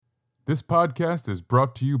This podcast is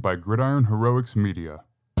brought to you by Gridiron Heroics Media.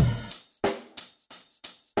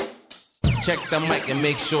 Check the mic and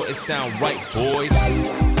make sure it sound right, boys.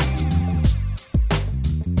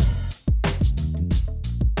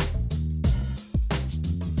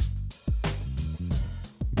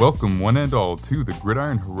 Welcome one and all to the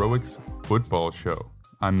Gridiron Heroics Football Show.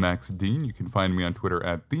 I'm Max Dean. You can find me on Twitter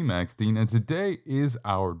at TheMaxDean, and today is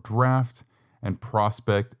our draft and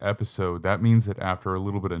prospect episode. That means that after a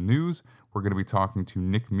little bit of news, we're going to be talking to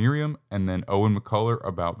Nick Merriam and then Owen McCullor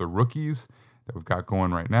about the rookies that we've got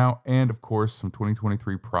going right now, and of course some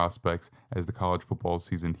 2023 prospects as the college football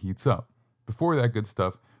season heats up. Before that good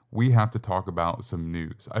stuff, we have to talk about some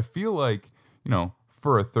news. I feel like,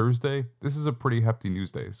 for a Thursday, this is a pretty hefty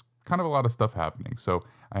news day. It's kind of a lot of stuff happening. So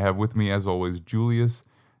I have with me, as always, Julius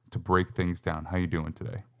to break things down. How you doing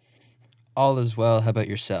today? All is well. How about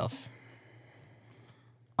yourself?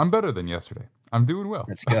 I'm better than yesterday. I'm doing well.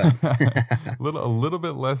 That's good. a little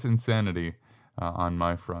bit less insanity on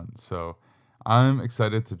my front. So I'm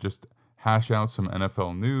excited to just hash out some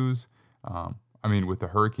NFL news. With the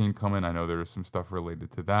hurricane coming, I know there's some stuff related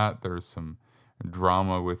to that. There's some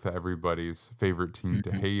drama with everybody's favorite team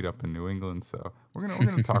to hate up in New England. So we're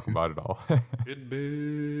gonna talk about it all.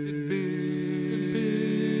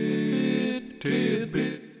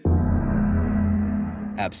 Tidbit.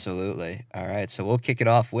 Absolutely. All right, so we'll kick it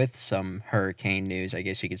off with some hurricane news, I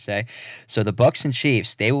guess you could say. So the Bucs and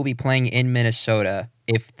Chiefs, they will be playing in Minnesota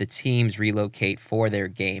if the teams relocate for their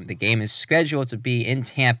game. The game is scheduled to be in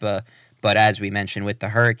Tampa, but as we mentioned with the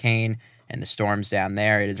hurricane and the storms down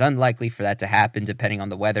there, it is unlikely for that to happen depending on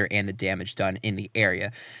the weather and the damage done in the area.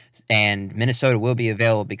 And Minnesota will be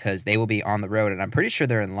available because they will be on the road, and I'm pretty sure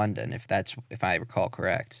they're in London, if I recall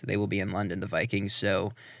correct. They will be in London, the Vikings,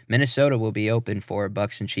 so Minnesota will be open for a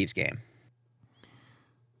Bucs and Chiefs game.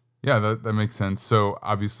 Yeah, that makes sense. So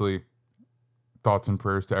obviously, thoughts and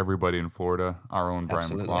prayers to everybody in Florida. Our own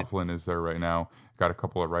Brian McLaughlin is there right now. Got a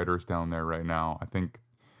couple of writers down there right now. I think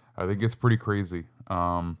it's pretty crazy.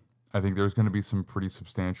 I think there's going to be some pretty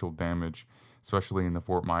substantial damage, especially in the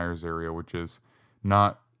Fort Myers area, which is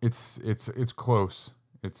not. It's close.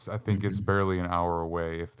 I think it's barely an hour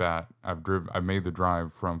away, if that. I've made the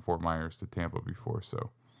drive from Fort Myers to Tampa before,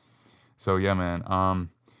 so yeah, man.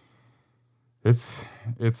 It's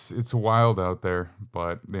wild out there,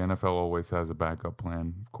 but the NFL always has a backup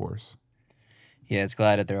plan, of course. Yeah, it's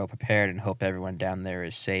glad that they're all prepared, and hope everyone down there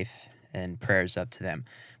is safe. And prayers up to them.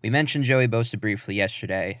 We mentioned Joey Bosa briefly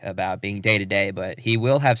yesterday about being day-to-day, but he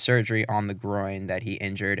will have surgery on the groin that he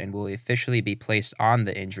injured and will officially be placed on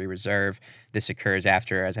the injury reserve. This occurs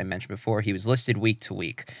after, as I mentioned before, he was listed week to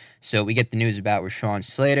week. So we get the news about Rashawn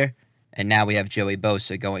Slater, and now we have Joey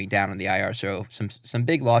Bosa going down on the IR. So some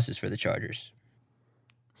big losses for the Chargers.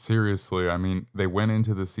 Seriously, they went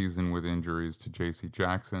into the season with injuries to J.C.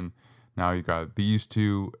 Jackson. Now you got these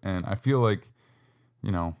two, and I feel like,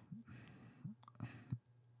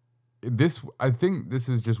 I think this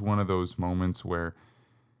is just one of those moments where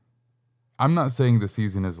I'm not saying the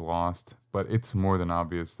season is lost, but it's more than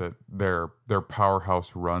obvious that their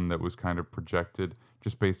powerhouse run that was kind of projected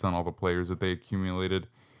just based on all the players that they accumulated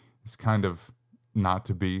is kind of not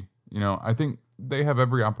to be. I think they have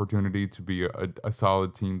every opportunity to be a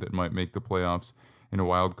solid team that might make the playoffs in a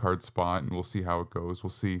wild card spot, and we'll see how it goes. We'll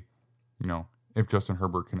see, if Justin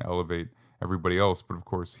Herbert can elevate everybody else, but of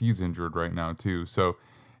course he's injured right now too. So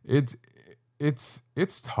it's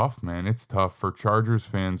tough, man. It's tough for Chargers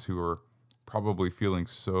fans who are probably feeling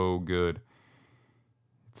so good.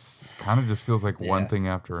 It kind of just feels like one thing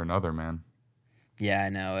after another, man. Yeah, I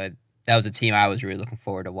know. That was a team I was really looking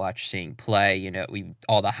forward to seeing play.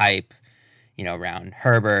 All the hype, around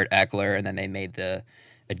Herbert, Eckler, and then they made the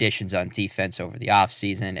additions on defense over the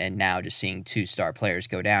offseason, and now just seeing two star players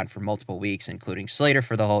go down for multiple weeks, including Slater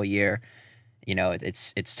for the whole year.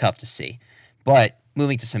 It's tough to see. But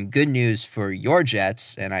moving to some good news for your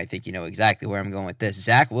Jets, and I think you know exactly where I'm going with this.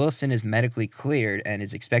 Zach Wilson is medically cleared and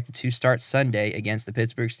is expected to start Sunday against the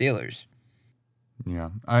Pittsburgh Steelers.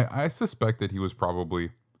 Yeah, I suspect that he was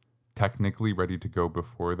probably technically ready to go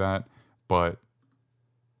before that, but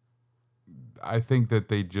I think that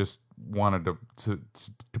they just wanted to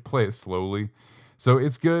play it slowly. So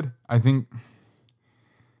it's good. I think,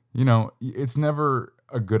 it's never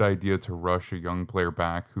a good idea to rush a young player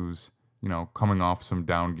back who's, coming off some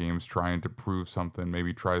down games, trying to prove something,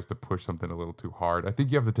 maybe tries to push something a little too hard. I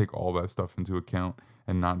think you have to take all that stuff into account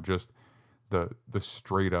and not just the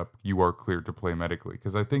straight up, you are cleared to play medically.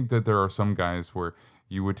 Because I think that there are some guys where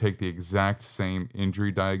you would take the exact same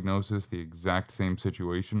injury diagnosis, the exact same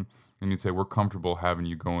situation, and you'd say, we're comfortable having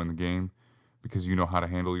you go in the game because you know how to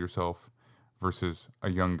handle yourself versus a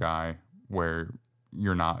young guy where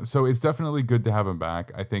you're not. So it's definitely good to have him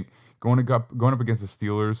back. I think going up against the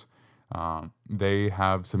Steelers, they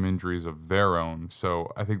have some injuries of their own.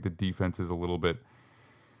 So I think the defense is a little bit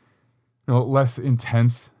less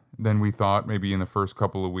intense than we thought maybe in the first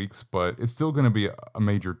couple of weeks, but it's still going to be a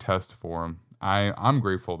major test for him. I'm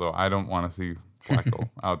grateful, though. I don't want to see Flacco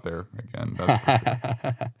out there again. That's for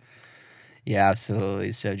sure. Yeah,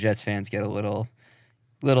 absolutely. So Jets fans get a little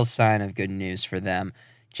sign of good news for them.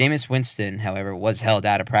 Jameis Winston, however, was held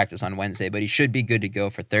out of practice on Wednesday, but he should be good to go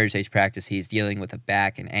for Thursday's practice. He's dealing with a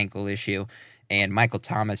back and ankle issue, and Michael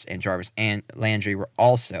Thomas and Jarvis Landry were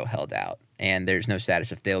also held out, and there's no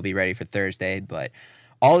status if they'll be ready for Thursday, but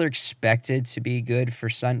all are expected to be good for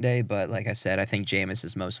Sunday, but like I said, I think Jameis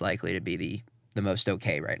is most likely to be the most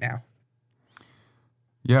okay right now.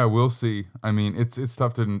 Yeah, we'll see. I mean, it's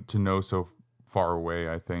tough to know so far away,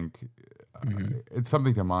 I think. It's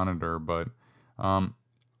something to monitor, but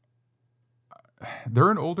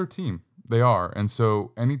they're an older team. They are. And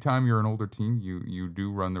so anytime you're an older team, you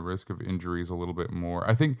do run the risk of injuries a little bit more.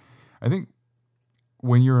 I think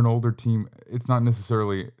when you're an older team, it's not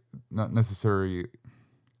necessary. I'm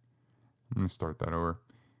going to start that over.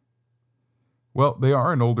 Well, they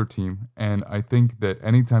are an older team, and I think that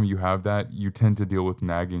anytime you have that, you tend to deal with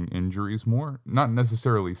nagging injuries more. Not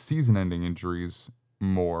necessarily season-ending injuries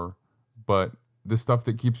more, but the stuff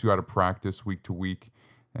that keeps you out of practice week to week.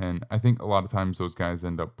 And I think a lot of times those guys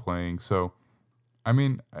end up playing. So, I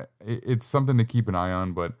mean, it's something to keep an eye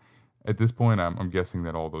on, but at this point, I'm guessing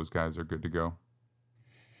that all those guys are good to go.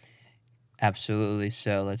 Absolutely.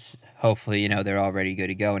 So let's hopefully, they're already good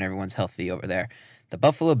to go and everyone's healthy over there. The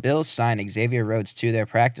Buffalo Bills signed Xavier Rhodes to their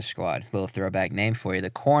practice squad. Little throwback name for you. The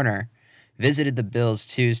corner visited the Bills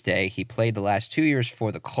Tuesday. He played the last 2 years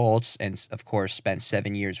for the Colts and, of course, spent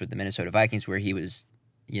 7 years with the Minnesota Vikings where he was,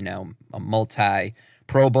 a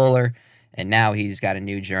multi-Pro Bowler, and now he's got a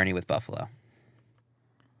new journey with Buffalo.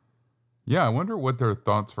 Yeah, I wonder what their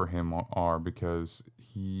thoughts for him are because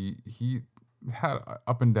he had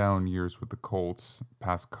up and down years with the Colts,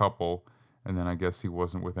 past couple, and then I guess he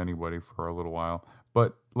wasn't with anybody for a little while.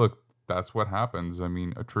 But look, that's what happens. I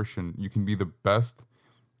mean, attrition. You can be the best,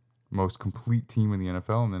 most complete team in the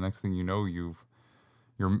NFL, and the next thing you know,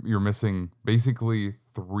 you're missing basically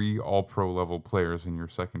 3 All-Pro level players in your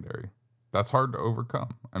secondary. That's hard to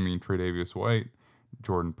overcome. I mean, Tre'Davious White,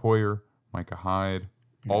 Jordan Poyer, Micah Hyde,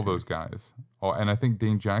 all those guys. And I think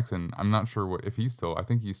Dane Jackson, I'm not sure I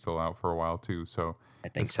think he's still out for a while too. So I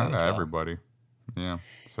think it's so kind of as well. everybody. Yeah.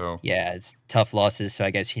 So yeah, it's tough losses. So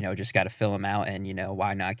I guess just got to fill him out, and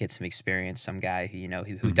why not get some experience? Some guy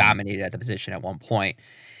who dominated at the position at one point,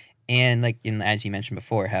 and as you mentioned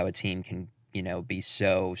before, how a team can be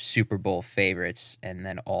so Super Bowl favorites, and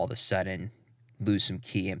then all of a sudden lose some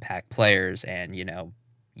key impact players, and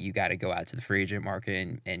you got to go out to the free agent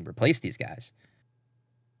market and replace these guys.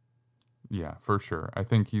 Yeah, for sure. I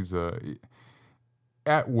think he's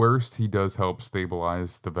at worst, he does help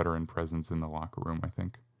stabilize the veteran presence in the locker room, I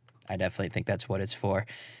think. I definitely think that's what it's for.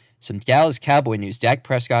 Some Dallas Cowboy news. Dak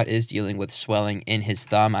Prescott is dealing with swelling in his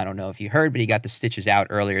thumb. I don't know if you heard, but he got the stitches out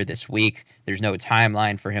earlier this week. There's no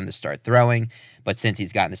timeline for him to start throwing, but since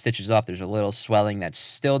he's gotten the stitches off, there's a little swelling that's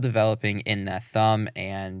still developing in that thumb.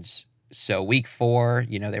 And so week 4,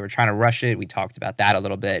 they were trying to rush it. We talked about that a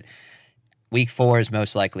little bit. Week 4 is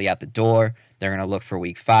most likely out the door. They're going to look for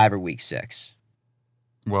week 5 or week 6.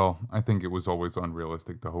 Well, I think it was always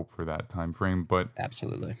unrealistic to hope for that time frame, but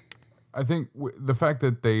absolutely. I think the fact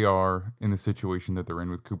that they are in the situation that they're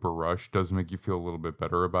in with Cooper Rush does make you feel a little bit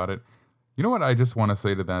better about it. You know what I just want to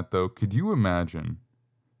say to that, though? Can you imagine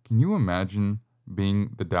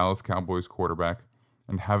being the Dallas Cowboys quarterback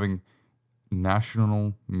and having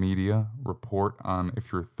national media report on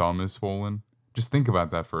if your thumb is swollen? Just think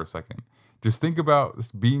about that for a second. Just think about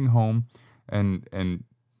being home and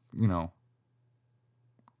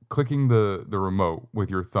clicking the remote with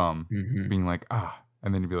your thumb, being like,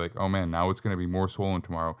 and then you'd be like, oh man, now it's going to be more swollen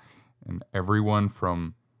tomorrow. And everyone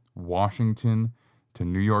from Washington to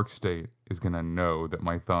New York State is going to know that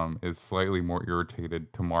my thumb is slightly more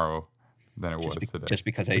irritated tomorrow than it was today. Just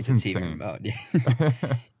because I use the TV remote.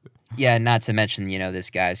 Yeah, not to mention, this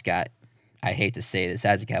guy's got, I hate to say this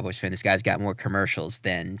as a Cowboys fan, this guy's got more commercials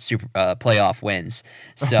than playoff wins.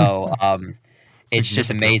 So it's just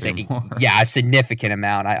amazing. Yeah, a significant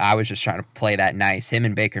amount. I was just trying to play that nice. Him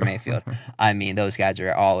and Baker Mayfield. I mean, those guys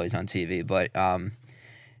are always on TV. But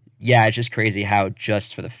yeah, it's just crazy how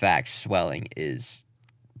just for the fact swelling is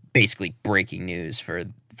basically breaking news for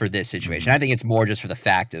this situation. I think it's more just for the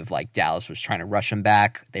fact of Dallas was trying to rush him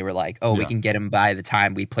back. They were like, we can get him by the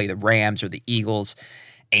time we play the Rams or the Eagles.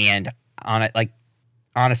 And on it, like,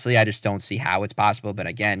 honestly, I just don't see how it's possible. But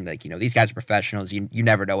again, like, these guys are professionals. You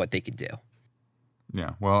never know what they could do.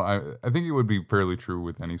 Yeah, well, I think it would be fairly true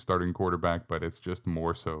with any starting quarterback, but it's just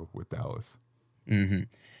more so with Dallas. Mm-hmm.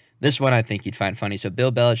 This one I think you'd find funny. So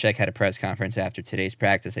Bill Belichick had a press conference after today's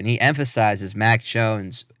practice, and he emphasizes Mac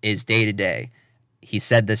Jones is day-to-day. He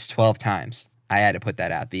said this 12 times. I had to put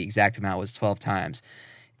that out. The exact amount was 12 times,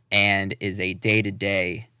 and is a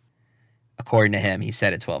day-to-day. According to him, he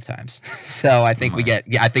said it 12 times. So I think we get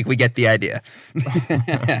the idea.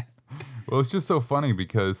 Well, it's just so funny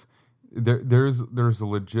because there's a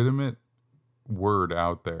legitimate word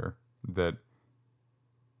out there that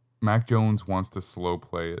Mac Jones wants to slow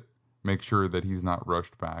play it, make sure that he's not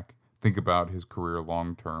rushed back, think about his career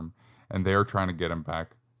long term, and they are trying to get him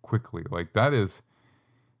back quickly. Like, that is,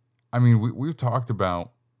 I mean, we've talked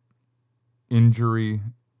about injury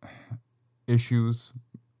issues.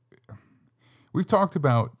 We've talked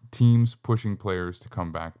about teams pushing players to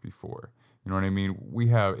come back before. You know what I mean? We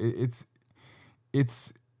have it's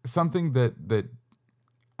something that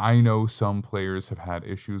I know some players have had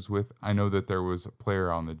issues with. I know that there was a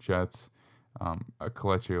player on the Jets,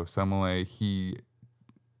 Kelechi Osemele. He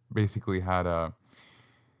basically had I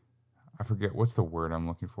forget what's the word I'm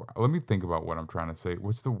looking for. Let me think about what I'm trying to say.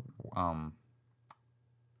 What's the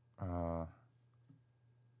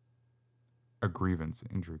a grievance,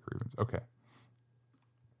 injury grievance. Okay.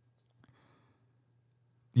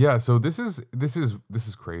 Yeah, so this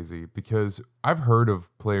is crazy because I've heard of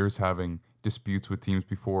players having disputes with teams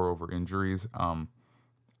before over injuries.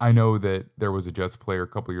 I know that there was a Jets player a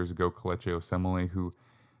couple years ago, Kelechi Osemele, who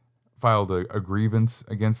filed a grievance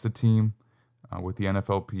against the team with the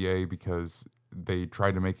NFLPA because they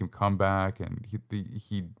tried to make him come back, and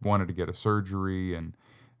he wanted to get a surgery, and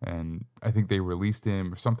I think they released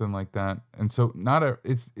him or something like that. And so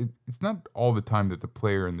it's not all the time that the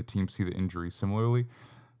player and the team see the injury similarly.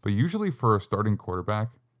 But usually for a starting quarterback,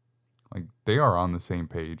 like, they are on the same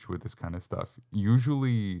page with this kind of stuff.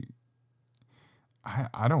 Usually,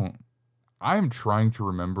 I'm trying to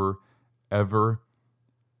remember ever.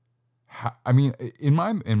 I mean, in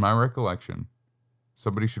my recollection,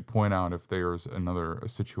 somebody should point out if there's a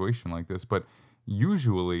situation like this. But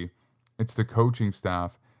usually, it's the coaching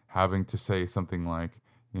staff having to say something like,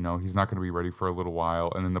 he's not going to be ready for a little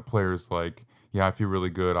while, and then the player's like, yeah, I feel really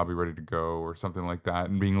good, I'll be ready to go, or something like that,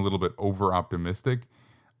 and being a little bit over optimistic.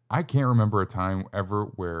 I can't remember a time ever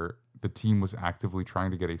where the team was actively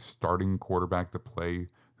trying to get a starting quarterback to play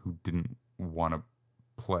who didn't want to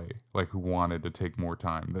play, like, who wanted to take more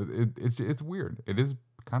time. It's weird. It is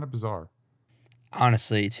kind of bizarre.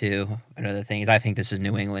 Honestly, too, another thing is I think this is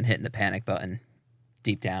New England hitting the panic button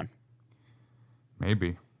deep down.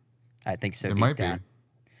 Maybe. I think so. It deep might down. be.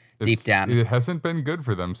 Deep down. It hasn't been good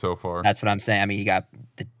for them so far. That's what I'm saying. I mean, you got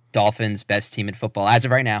the Dolphins, best team in football as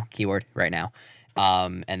of right now. Keyword right now.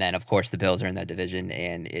 And then of course the Bills are in that division,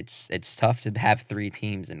 and it's tough to have three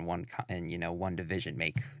teams in one division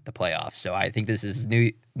make the playoffs. So I think this is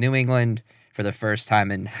New England for the first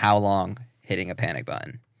time in how long hitting a panic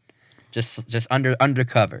button. Just under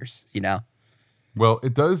covers. Well,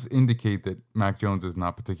 it does indicate that Mac Jones is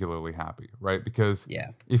not particularly happy, right? Because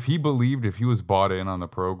if he was bought in on the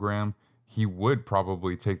program, he would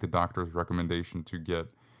probably take the doctor's recommendation to get.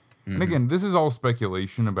 Mm-hmm. And again, this is all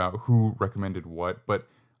speculation about who recommended what, but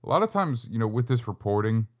a lot of times, with this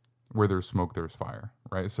reporting, where there's smoke, there's fire,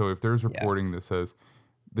 right? So if there's reporting that says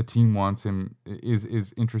the team wants him,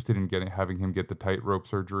 is interested in having him get the tightrope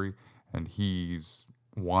surgery, and he's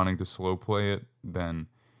wanting to slow play it, then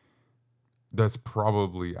that's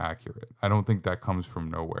probably accurate. I don't think that comes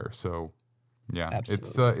from nowhere. So, yeah,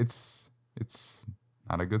 absolutely. It's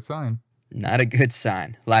not a good sign. Not a good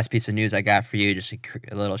sign. Last piece of news I got for you, just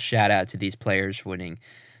a little shout out to these players winning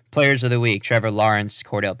Players of the Week. Trevor Lawrence,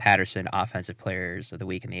 Cordell Patterson, Offensive Players of the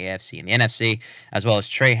Week in the AFC and the NFC, as well as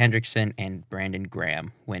Trey Hendrickson and Brandon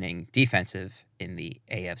Graham winning Defensive in the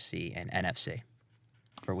AFC and NFC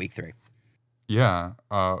for Week 3. Yeah.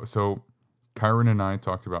 So Kyron and I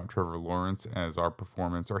talked about Trevor Lawrence as our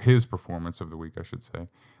performance, or his performance of the week, I should say.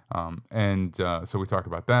 So we talked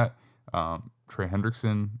about that. Trey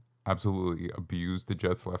Hendrickson absolutely abused the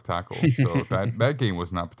Jets left tackle. So that game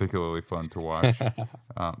was not particularly fun to watch.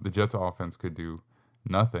 The Jets offense could do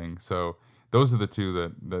nothing. So those are the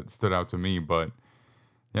two that stood out to me. But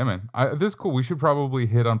yeah, man, this is cool. We should probably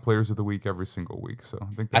hit on Players of the Week every single week. So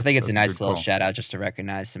I think it's a nice little shout out just to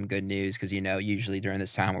recognize some good news, because usually during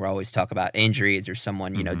this time we're always talk about injuries or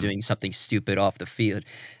someone doing something stupid off the field.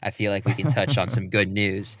 I feel like we can touch on some good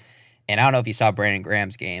news. And I don't know if you saw Brandon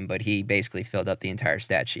Graham's game, but he basically filled up the entire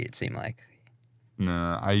stat sheet, it seemed like.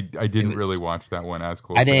 Nah, I It didn't really was. watch that one as I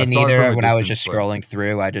closely. I didn't saw it from either. a When I was distance, just but scrolling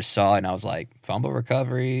through, I just saw it and I was like, fumble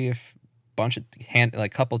recovery, bunch of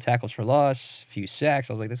couple tackles for loss, a few sacks.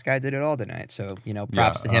 I was like, this guy did it all tonight. So yeah,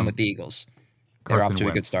 props to him with the Eagles. They're off Carson to a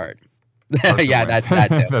good Wentz. start. Carson Yeah, Wentz. that's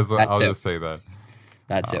that too. That's what, That I'll too. just say that.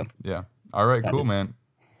 That too. Yeah. All right, That cool, is, of man.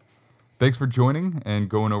 Thanks for joining and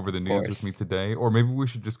going over the news with me course. today. Or maybe we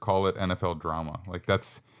should just call it NFL drama. Like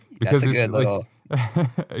that's That's because a it's good like little,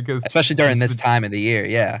 because especially during this this is time of the year.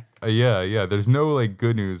 Yeah. yeah. There's no like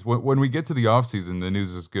good news. When we get to the off season, the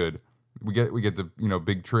news is good. We get to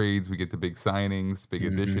big trades, we get to big signings, big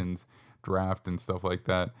Hmm. additions, draft and stuff like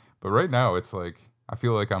that. But right now, it's like I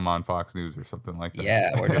feel like I'm on Fox News or something like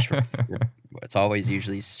Yeah. We're just, that. it's always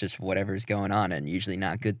usually just whatever's going on and usually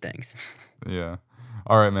not good things. Yeah.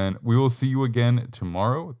 All right, man. We will see you again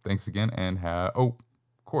tomorrow. Thanks again, and of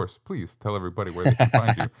course, please tell everybody where they can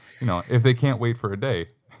find you. If they can't wait for a day.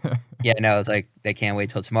 Yeah, no, it's like they can't wait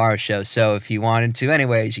till tomorrow's show. So if you wanted to,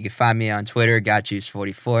 anyways, you can find me on Twitter,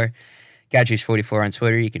 GotJuice44. GotJuice44 on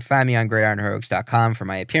Twitter. You can find me on gridironheroics.com for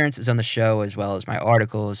my appearances on the show, as well as my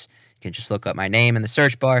articles. You can just look up my name in the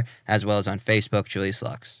search bar, as well as on Facebook, Julius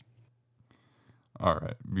Lux. All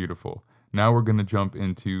right, beautiful. Now we're going to jump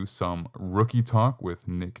into some rookie talk with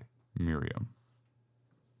Nick Merriam.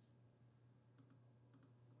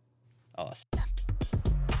 Awesome.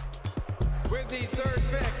 With the third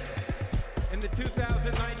pick in the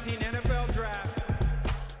 2019 NFL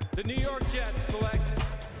Draft, the New York Jets select.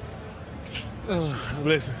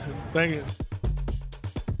 Listen, thank you.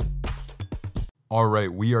 All right,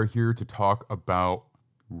 we are here to talk about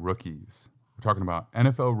rookies. We're talking about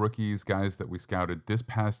NFL rookies, guys that we scouted this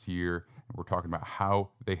past year. And we're talking about how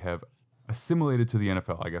they have assimilated to the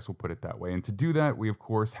NFL, I guess we'll put it that way. And to do that, we, of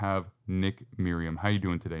course, have Nick Merriam. How you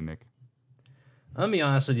doing today, Nick? I'll be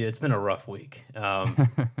honest with you, it's been a rough week.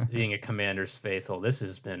 Being a Commanders faithful, this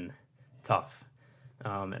has been tough.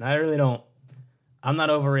 And I really don't, I'm not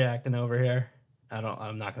overreacting over here.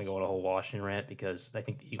 I'm not going to go on a whole Washington rant because I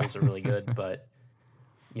think the Eagles are really good, but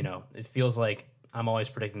it feels like I'm always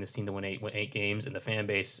predicting this team to win eight games, and the fan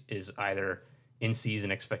base is either in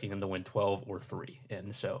season expecting them to win 12 or 3.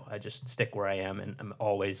 And so I just stick where I am, and I'm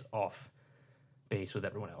always off base with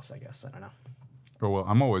everyone else, I guess. I don't know. Oh, well,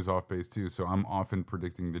 I'm always off base too, so I'm often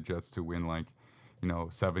predicting the Jets to win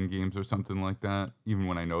 7 games or something like that, even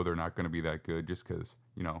when I know they're not going to be that good, just because,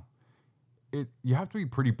 you have to be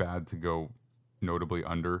pretty bad to go notably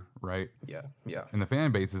under, right? Yeah. And the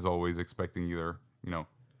fan base is always expecting either,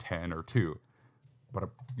 10 or 2. But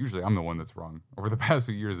usually I'm the one that's wrong. Over the past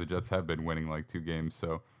few years, the Jets have been winning 2 games,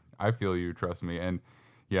 so I feel you, trust me. And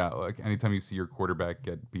yeah, anytime you see your quarterback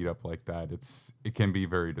get beat up like that, it can be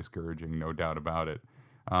very discouraging, no doubt about it.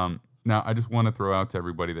 Now, I just want to throw out to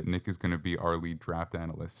everybody that Nick is going to be our lead draft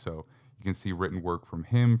analyst, so you can see written work from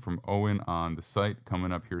him, from Owen on the site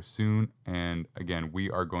coming up here soon. And again, we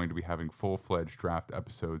are going to be having full-fledged draft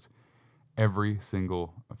episodes every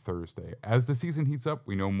single Thursday. As the season heats up,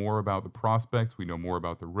 we know more about the prospects, we know more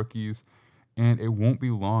about the rookies, and it won't be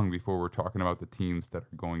long before we're talking about the teams that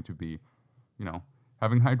are going to be,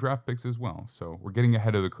 having high draft picks as well. So we're getting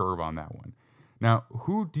ahead of the curve on that one. Now,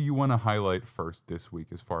 who do you want to highlight first this week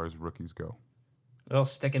as far as rookies go? Well,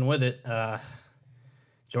 sticking with it,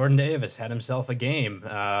 Jordan Davis had himself a game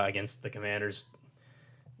against the Commanders,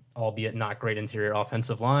 albeit not great interior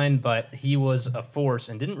offensive line, but he was a force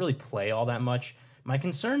and didn't really play all that much. My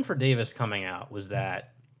concern for Davis coming out was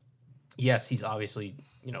that, yes, he's obviously,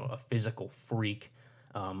 a physical freak,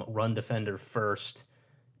 run defender first,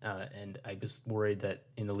 and I was worried that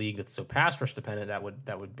in the league that's so pass rush dependent that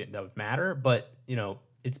would matter. But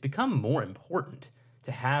it's become more important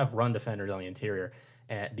to have run defenders on the interior,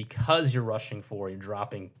 because you're rushing 4, you're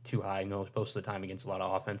dropping too high most of the time against a lot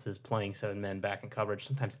of offenses, playing 7 men back in coverage,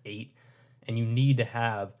 sometimes 8, and you need to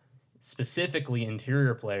have specifically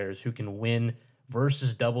interior players who can win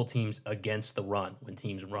versus double teams against the run when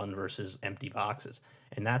teams run versus empty boxes.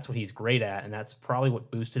 And that's what he's great at, and that's probably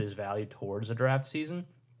what boosted his value towards the draft season.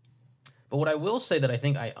 But what I will say that I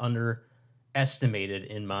think I underestimated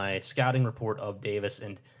in my scouting report of Davis,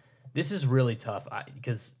 and this is really tough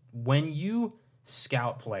because when you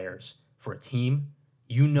scout players for a team,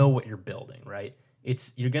 you know what you're building, right?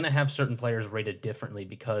 You're going to have certain players rated differently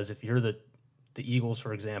because if you're the Eagles,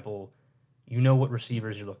 for example, you know what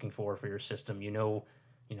receivers you're looking for your system. You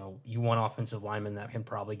want offensive linemen that can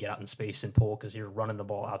probably get out in space and pull because you're running the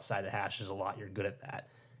ball outside the hashes a lot. You're good at that,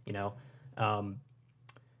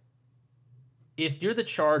 If you're the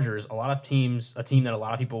Chargers, a team that a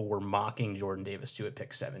lot of people were mocking Jordan Davis to at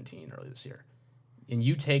pick 17 earlier this year, and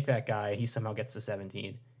you take that guy, he somehow gets to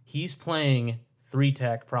 17. He's playing 3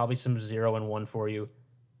 tech, probably some 0 and 1 for you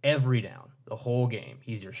every down, the whole game.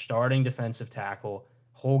 He's your starting defensive tackle,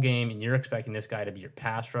 whole game, and you're expecting this guy to be your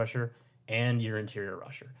pass rusher and your interior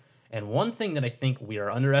rusher. And one thing that I think we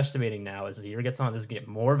are underestimating now as the year gets on, this is going to get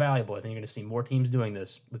more valuable. I think you're going to see more teams doing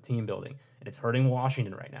this with team building, and it's hurting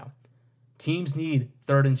Washington right now. Teams need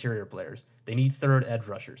third interior players. They need third edge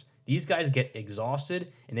rushers. These guys get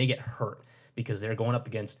exhausted and they get hurt because they're going up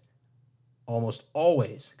against almost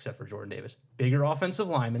always, except for Jordan Davis, bigger offensive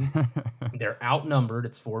linemen. They're outnumbered.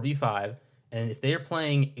 It's 4v5. And if they're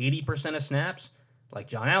playing 80% of snaps, like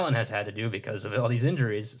John Allen has had to do because of all these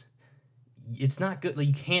injuries, it's not good. Like,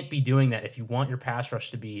 you can't be doing that if you want your pass rush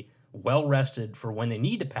to be well rested for when they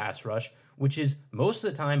need to pass rush, which is most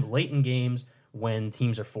of the time late in games when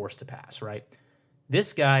teams are forced to pass, right?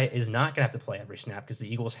 This guy is not going to have to play every snap because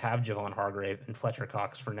the Eagles have Javon Hargrave and Fletcher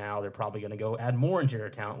Cox for now. They're probably going to go add more interior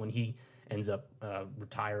talent when he ends up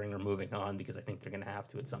retiring or moving on, because I think they're going to have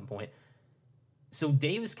to at some point. So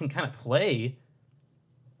Davis can kind of play,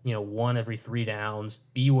 1 every 3 downs,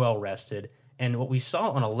 be well rested. And what we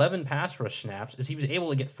saw on 11 pass rush snaps is he was able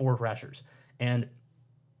to get 4 pressures. And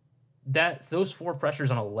those 4 pressures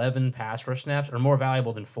on 11 pass rush snaps are more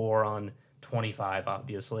valuable than 4 on 25,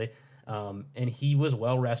 obviously. And he was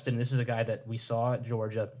well rested. And this is a guy that we saw at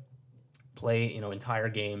Georgia play, entire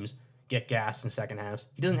games, get gassed in second halves.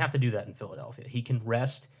 He doesn't have to do that in Philadelphia. He can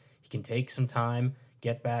rest. He can take some time,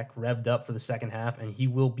 get back revved up for the second half, and he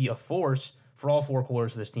will be a force for all 4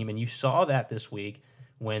 quarters of this team. And you saw that this week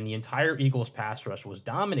when the entire Eagles pass rush was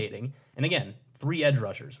dominating. And again, 3 edge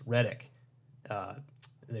rushers, Reddick.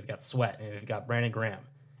 They've got Sweat, and they've got Brandon Graham.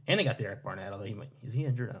 And they got Derek Barnett, although is he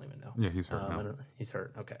injured? I don't even know. Yeah, he's hurt now. He's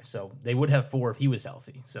hurt. Okay, so they would have 4 if he was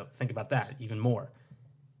healthy. So think about that even more.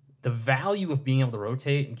 The value of being able to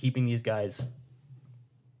rotate and keeping these guys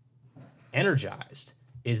energized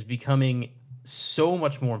is becoming so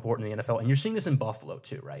much more important in the NFL. And you're seeing this in Buffalo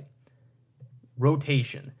too, right?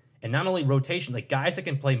 Rotation. And not only rotation, like guys that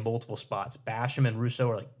can play multiple spots. Basham and Russo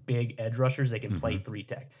are like big edge rushers. They can play 3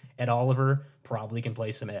 tech. Ed Oliver probably can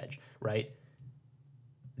play some edge, right?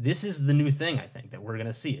 This is the new thing, I think, that we're going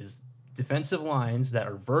to see is defensive lines that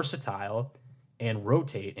are versatile and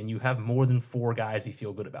rotate, and you have more than 4 guys you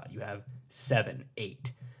feel good about. You have 7,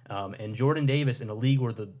 8. And Jordan Davis in a league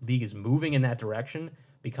where the league is moving in that direction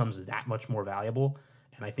becomes that much more valuable,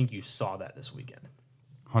 and I think you saw that this weekend.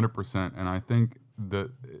 100%. And I think the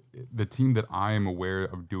team that I am aware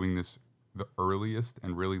of doing this the earliest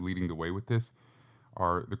and really leading the way with this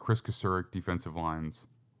are the Chris Kasurik defensive lines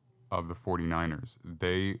of the 49ers.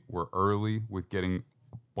 They were early with getting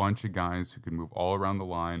a bunch of guys who could move all around the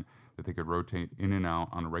line, that they could rotate in and out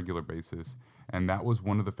on a regular basis. And that was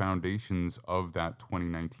one of the foundations of that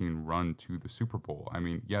 2019 run to the Super Bowl. I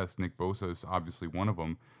mean, yes, Nick Bosa is obviously one of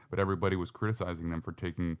them, but everybody was criticizing them for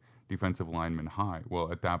taking defensive linemen high. Well,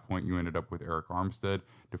 at that point, you ended up with Eric Armstead,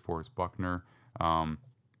 DeForest Buckner,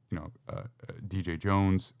 DJ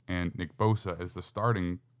Jones, and Nick Bosa as the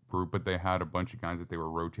starting group, but they had a bunch of guys that they were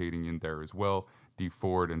rotating in there as well, D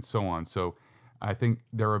Ford and so on. So I think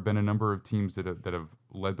there have been a number of teams that have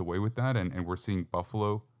led the way with that, and we're seeing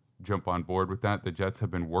Buffalo jump on board with that. The Jets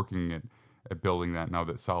have been working at building that now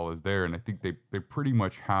that Saleh is there, and I think they pretty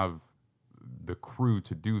much have the crew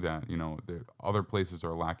to do that. The other places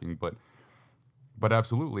are lacking, but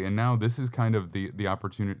absolutely. And now this is kind of the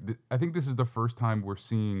opportunity. I think this is the first time we're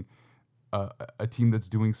seeing a team that's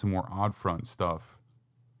doing some more odd front stuff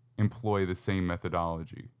employ the same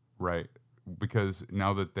methodology, right? Because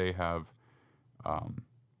now that they have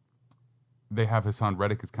Hassan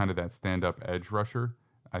Reddick as kind of that stand-up edge rusher,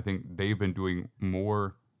 I think they've been doing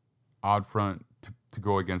more odd front to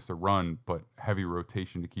go against the run, but heavy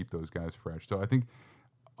rotation to keep those guys fresh. So I think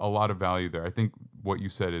a lot of value there. I think what you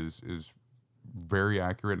said is very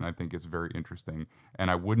accurate, and I think it's very interesting.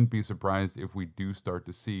 And I wouldn't be surprised if we do start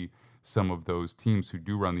to see some of those teams who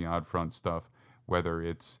do run the odd front stuff, whether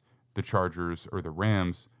it's the Chargers or the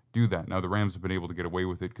Rams, do that. Now, the Rams have been able to get away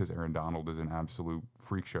with it because Aaron Donald is an absolute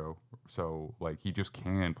freak show. So, he just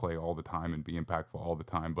can play all the time and be impactful all the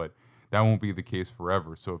time. But that won't be the case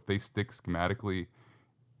forever. So, if they stick schematically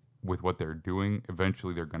with what they're doing,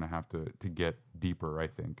 eventually they're going to have to get deeper, I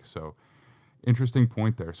think. So, interesting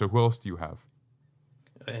point there. So, who else do you have?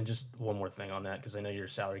 And just one more thing on that, because I know you're a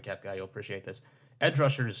salary cap guy. You'll appreciate this. Edge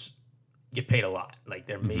rushers get paid a lot.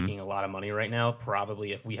 They're making a lot of money right now.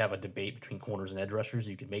 Probably if we have a debate between corners and edge rushers,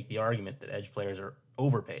 you could make the argument that edge players are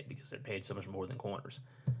overpaid because they're paid so much more than corners.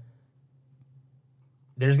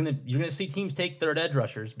 You're gonna see teams take third edge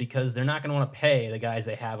rushers because they're not gonna want to pay the guys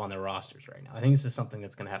they have on their rosters right now. I think this is something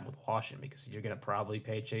that's gonna happen with Washington because you're gonna probably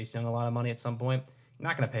pay Chase Young a lot of money at some point.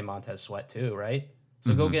 not going to pay Montez Sweat too, right?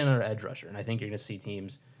 So go get another edge rusher, and I think you're going to see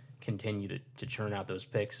teams continue to churn out those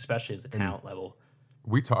picks, especially as the talent level.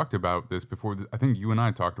 We talked about this before. I think you and I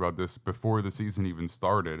talked about this before the season even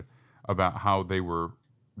started, about how they were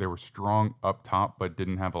strong up top, but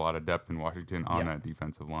didn't have a lot of depth in Washington on that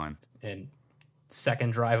defensive line. And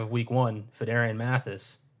second drive of week 1, Fedarian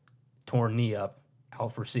Mathis, torn knee up,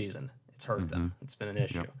 out for season. It's hurt them. It's been an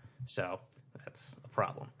issue. So that's a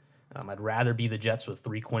problem. I'd rather be the Jets with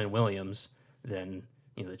 3 Quentin Williams than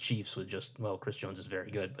the Chiefs with just, well, Chris Jones is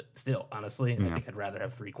very good, but still, honestly, I think I'd rather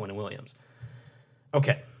have 3 Quentin Williams.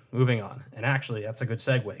 Okay, moving on. And actually, that's a good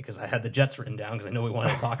segue because I had the Jets written down because I know we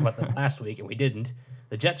wanted to talk about them last week, and we didn't.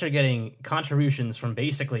 The Jets are getting contributions from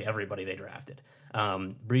basically everybody they drafted.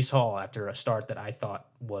 Breece Hall, after a start that I thought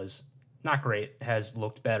was not great, has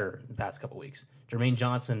looked better the past couple weeks. Jermaine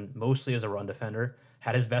Johnson, mostly as a run defender,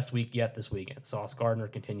 had his best week yet this weekend. Sauce Gardner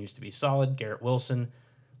continues to be solid. Garrett Wilson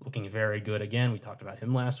looking very good again. We talked about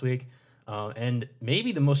him last week. And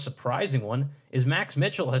maybe the most surprising one is Max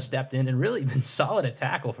Mitchell has stepped in and really been solid at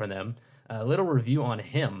tackle for them. A little review on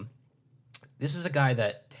him. This is a guy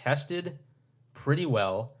that tested pretty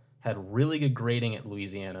well, had really good grading at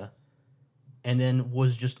Louisiana, and then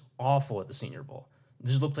was just awful at the Senior Bowl.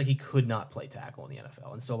 This looked like he could not play tackle in the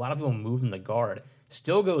NFL. And so a lot of people moved him to guard.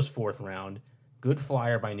 Still goes 4th round. Good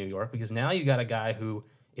flyer by New York, because now you got a guy who,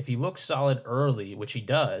 if he looks solid early, which he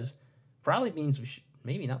does, probably means we should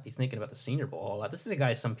maybe not be thinking about the Senior Bowl a whole lot. This is a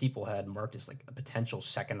guy some people had marked as like a potential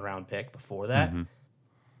 2nd round pick before that.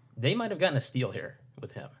 They might have gotten a steal here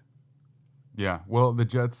with him. Yeah, well, the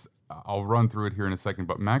Jets, I'll run through it here in a second,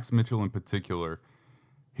 but Max Mitchell in particular,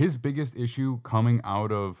 his biggest issue coming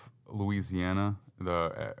out of Louisiana,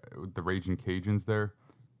 the Raging Cajuns there,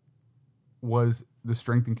 was the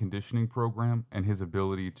strength and conditioning program and his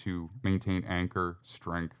ability to maintain anchor,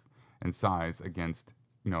 strength, and size against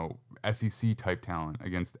SEC type talent,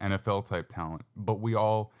 against NFL type talent. But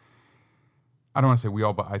I don't want to say we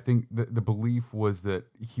all, but I think the belief was that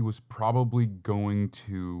he was probably going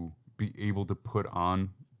to be able to put on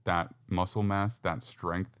that muscle mass, that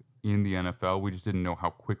strength in the NFL. We just didn't know how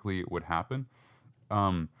quickly it would happen.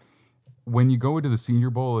 When you go into the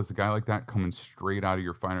Senior Bowl as a guy like that coming straight out of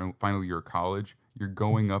your final year of college, you're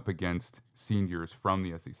going up against seniors from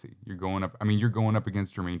the SEC. You're going up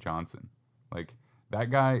against Jermaine Johnson. Like,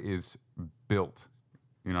 that guy is built.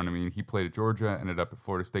 You know what I mean? He played at Georgia, ended up at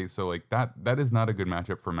Florida State. So, like, that is not a good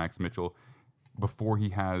matchup for Max Mitchell before he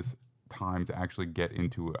has time to actually get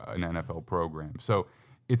into an NFL program. So,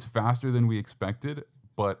 it's faster than we expected,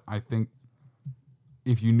 but I think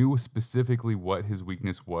if you knew specifically what his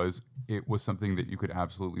weakness was, it was something that you could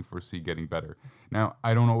absolutely foresee getting better. Now,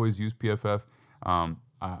 I don't always use PFF.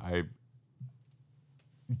 I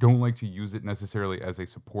don't like to use it necessarily as a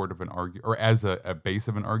support of an argument or as a base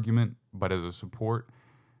of an argument, but as a support,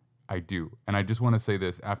 I do. And I just want to say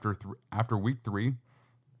this: after week 3,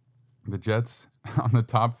 the Jets on the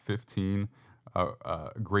top 15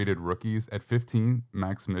 graded rookies. At 15,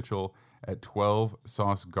 Max Mitchell. At 12,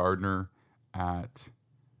 Sauce Gardner. At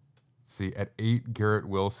 8, Garrett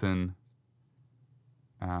Wilson.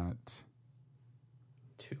 At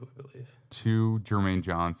 2, I believe. 2, Jermaine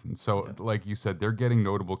Johnson. So, like you said, they're getting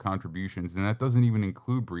notable contributions, and that doesn't even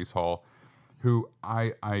include Breece Hall, who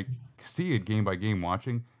I see it game by game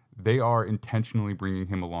watching. They are intentionally bringing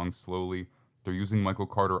him along slowly. They're using Michael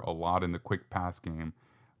Carter a lot in the quick pass game,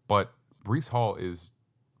 but Breece Hall is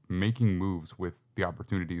making moves with the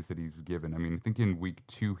opportunities that he's given. I mean, I think in week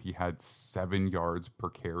 2 he had 7 yards per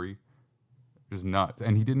carry. It was nuts,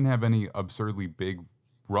 and he didn't have any absurdly big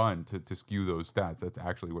run to skew those stats. That's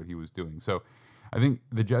actually what he was doing. So I think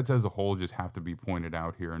the Jets as a whole just have to be pointed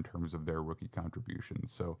out here in terms of their rookie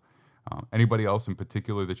contributions. So anybody else in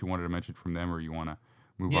particular that you wanted to mention from them, or you want to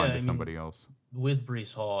move on to somebody else? With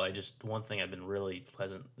Breece Hall, one thing I've been really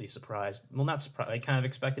pleasantly surprised. Well, not surprised. I kind of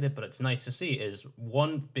expected it, but it's nice to see. Is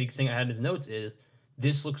one big thing I had in his notes is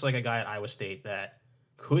this looks like a guy at Iowa State that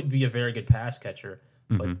could be a very good pass catcher,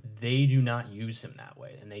 but they do not use him that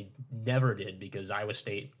way, and they never did, because Iowa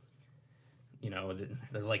State,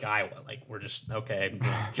 they're like Iowa. Like, we're just, okay,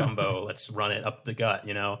 jumbo, let's run it up the gut,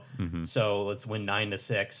 So let's win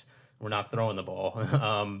 9-6. We're not throwing the ball.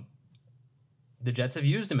 The Jets have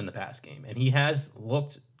used him in the pass game, and he has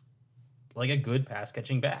looked like a good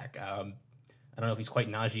pass-catching back. I don't know if he's quite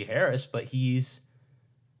Najee Harris, but he's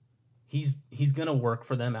going to work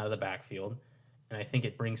for them out of the backfield, and I think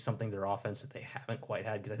it brings something to their offense that they haven't quite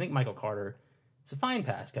had, because I think Michael Carter is a fine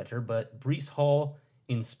pass catcher, but Breece Hall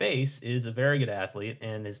in space is a very good athlete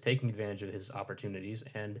and is taking advantage of his opportunities,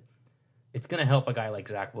 and it's going to help a guy like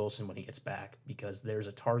Zach Wilson when he gets back, because there's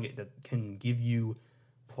a target that can give you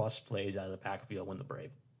plus plays out of the backfield when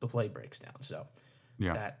the play breaks down. So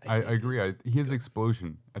Yeah, that I think agree. is His good.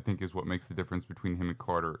 explosion, I think, is what makes the difference between him and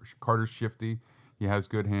Carter. Carter's shifty. He has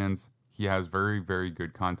good hands. He has very, very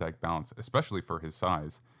good contact balance, especially for his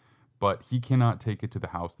size. But he cannot take it to the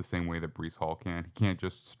house the same way that Brees Hall can. He can't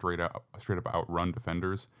just straight up outrun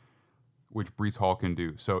defenders, which Brees Hall can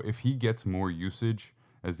do. So if he gets more usage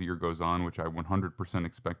as the year goes on, which I 100%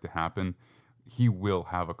 expect to happen, he will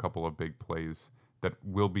have a couple of big plays that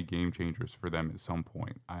will be game changers for them at some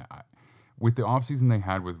point. With the offseason they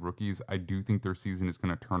had with rookies, I do think their season is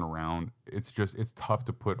going to turn around. It's tough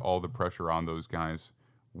to put all the pressure on those guys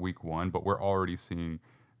week one, but we're already seeing,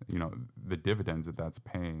 the dividends that's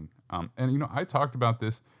paying. And I talked about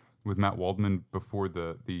this with Matt Waldman before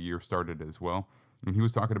the year started as well. And he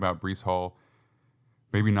was talking about Brees Hall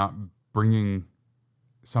maybe not bringing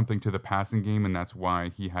something to the passing game, and that's why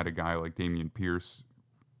he had a guy like Dameon Pierce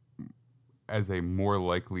as a more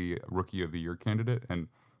likely rookie of the year candidate. And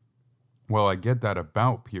while I get that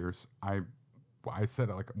about Pierce, I said,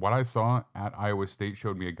 like, what I saw at Iowa State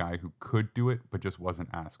showed me a guy who could do it, but just wasn't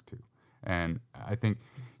asked to. And I think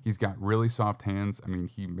he's got really soft hands. I mean,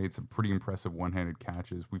 he made some pretty impressive one-handed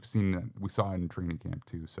catches. We saw it in training camp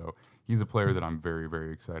too. So he's a player that I'm very,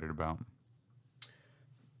 very excited about.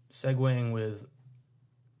 Segueing with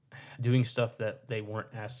doing stuff that they weren't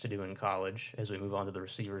asked to do in college as we move on to the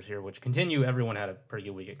receivers here, which continue. Everyone had a pretty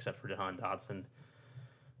good week except for Jahan Dotson,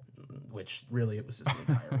 which really it was just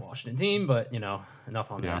the entire Washington team, but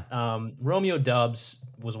enough on that. Romeo Doubs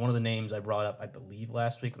was one of the names I brought up, I believe,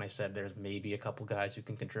 last week when I said there's maybe a couple guys who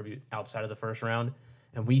can contribute outside of the first round,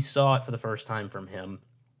 and we saw it for the first time from him.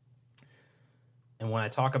 And when I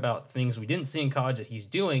talk about things we didn't see in college that he's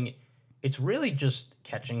doing, it's really just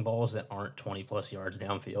catching balls that aren't 20-plus yards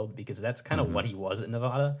downfield, because that's kind of what he was at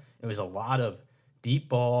Nevada. It was a lot of deep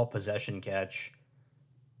ball, possession catch.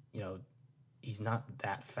 He's not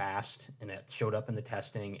that fast, and that showed up in the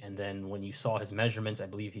testing. And then when you saw his measurements, I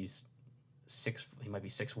believe he might be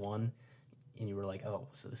 6'1", and you were like, oh,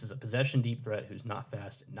 so this is a possession deep threat who's not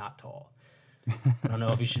fast, not tall. I don't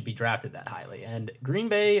know if he should be drafted that highly. And Green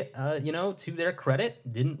Bay, to their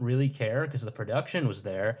credit, didn't really care because the production was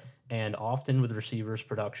there. And often with receivers,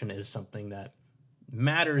 production is something that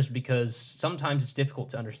matters because sometimes it's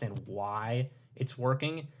difficult to understand why it's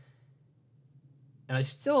working. And I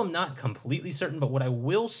still am not completely certain, but what I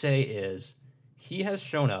will say is he has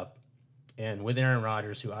shown up, and with Aaron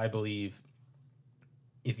Rodgers, who I believe,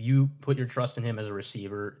 if you put your trust in him as a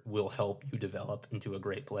receiver, will help you develop into a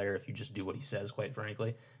great player if you just do what he says, quite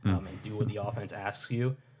frankly, and do what the offense asks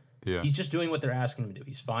you. Yeah. He's just doing what they're asking him to do.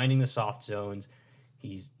 He's finding the soft zones.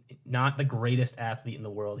 He's not the greatest athlete in the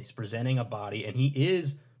world. He's presenting a body, and he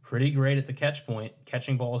is pretty great at the catch point,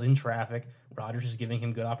 catching balls in traffic. Rodgers is giving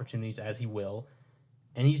him good opportunities, as he will.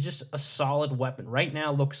 And he's just a solid weapon. Right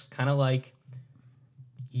now looks kind of like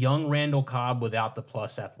young Randall Cobb without the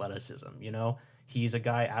plus athleticism, He's a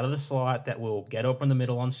guy out of the slot that will get open the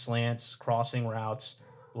middle on slants, crossing routes,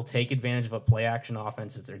 will take advantage of a play-action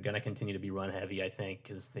offense as they're going to continue to be run-heavy, I think,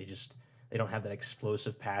 because they don't have that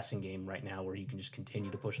explosive passing game right now where you can just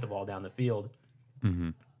continue to push the ball down the field. Mm-hmm.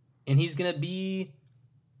 And he's going to be,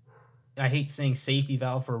 I hate saying safety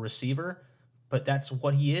valve for a receiver, but that's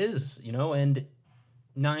what he is, and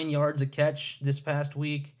 9 yards a catch this past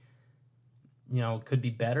week, could be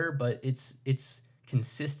better, but it's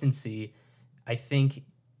consistency. I think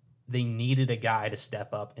they needed a guy to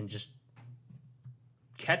step up and just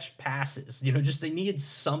catch passes. They needed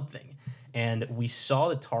something. And we saw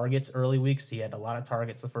the targets early weeks. He had a lot of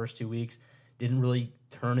targets the first 2 weeks. Didn't really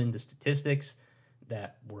turn into statistics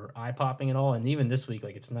that were eye-popping at all. And even this week,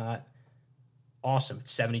 it's not awesome.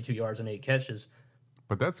 It's 72 yards and 8 catches.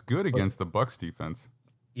 But that's good against the Bucs defense.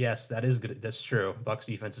 Yes, that is good. That's true. Bucs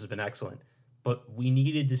defense has been excellent. But we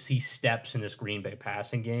needed to see steps in this Green Bay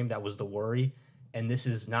passing game. That was the worry. And this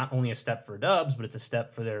is not only a step for Dubs, but it's a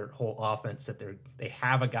step for their whole offense that they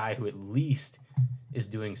have a guy who at least is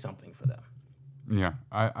doing something for them. Yeah,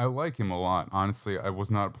 I like him a lot. Honestly, I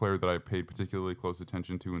was not a player that I paid particularly close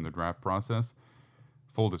attention to in the draft process.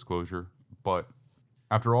 Full disclosure. But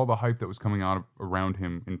after all the hype that was coming out around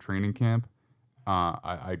him in training camp,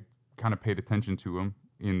 I kind of paid attention to him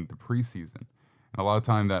in the preseason. And a lot of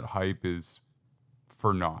time that hype is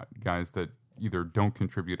for naught. Guys that either don't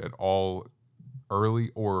contribute at all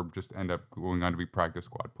early or just end up going on to be practice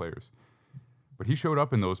squad players. But he showed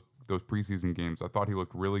up in those preseason games. I thought he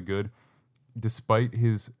looked really good. Despite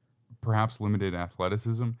his perhaps limited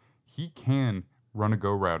athleticism, he can run a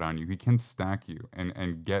go route on you. He can stack you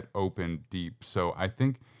and get open deep. So I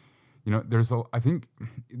think, I think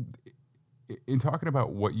in talking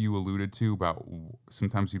about what you alluded to about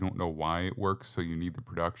sometimes you don't know why it works, so you need the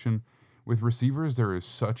production. With receivers, there is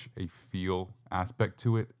such a feel aspect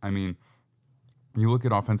to it. I mean, you look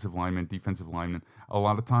at offensive linemen, defensive linemen, a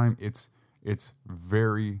lot of time it's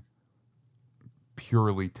very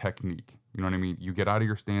purely technique. You know what I mean? You get out of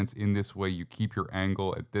your stance in this way, you keep your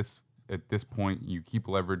angle at this point, you keep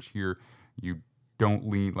leverage here, you don't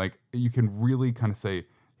lean. Like, you can really kind of say,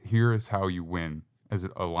 here is how you win as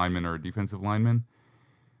a lineman or a defensive lineman.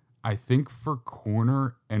 I think for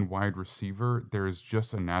corner and wide receiver, there is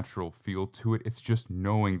just a natural feel to it. It's just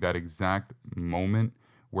knowing that exact moment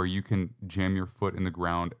where you can jam your foot in the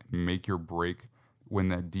ground and make your break when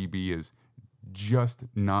that DB is just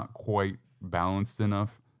not quite balanced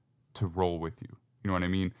enough to roll with you. You know what I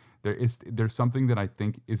mean? There's something that I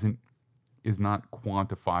think is not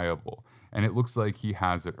quantifiable, and it looks like he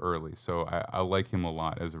has it early. So I like him a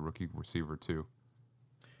lot as a rookie receiver too.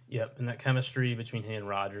 Yep, and that chemistry between he and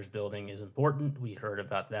Rodgers building is important. We heard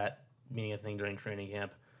about that being a thing during training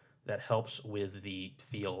camp. That helps with the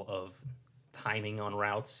feel of timing on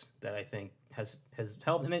routes that I think has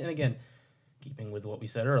helped. And again, keeping with what we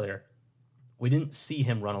said earlier, we didn't see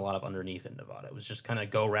him run a lot of underneath in Nevada. It was just kind of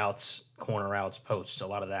go routes, corner routes, posts, a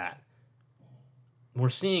lot of that. We're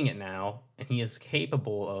seeing it now, and he is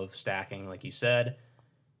capable of stacking, like you said,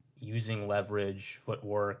 using leverage,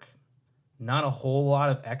 footwork. Not a whole lot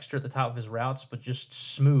of extra at the top of his routes, but just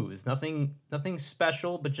smooth. Nothing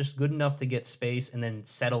special, but just good enough to get space and then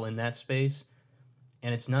settle in that space.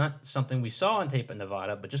 And it's not something we saw on tape at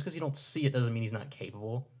Nevada, but just because you don't see it doesn't mean he's not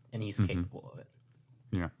capable, and he's capable of it.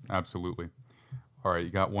 Yeah, absolutely. All right, you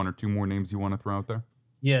got one or two more names you want to throw out there?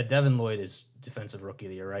 Yeah, Devin Lloyd is Defensive Rookie of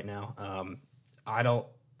the Year right now.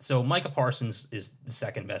 So Micah Parsons is the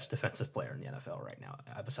second best defensive player in the NFL right now,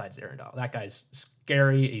 besides Aaron Donald. That guy's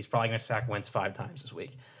scary. He's probably going to sack Wentz 5 times this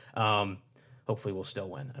week. Hopefully we'll still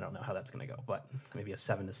win. I don't know how that's going to go, but maybe a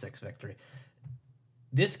 7-6 victory.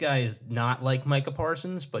 This guy is not like Micah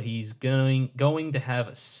Parsons, but he's going to have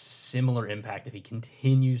a similar impact if he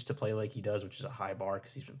continues to play like he does, which is a high bar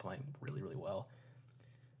because he's been playing really, really well.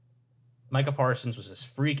 Micah Parsons was this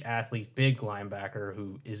freak athlete, big linebacker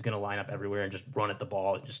who is going to line up everywhere and just run at the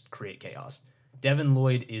ball and just create chaos. Devin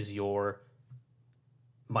Lloyd is your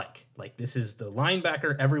Mike. Like, this is the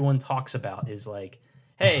linebacker everyone talks about is like,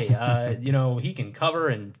 hey, he can cover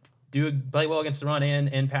and play well against the run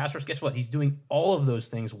and pass rush. Guess what? He's doing all of those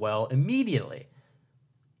things well immediately.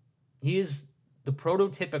 He is the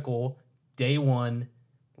prototypical day one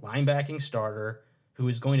linebacking starter who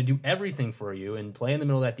is going to do everything for you and play in the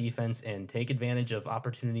middle of that defense and take advantage of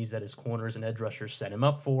opportunities that his corners and edge rushers set him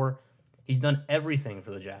up for. He's done everything for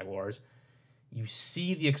the Jaguars. You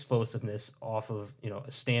see the explosiveness off of a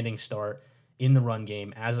standing start in the run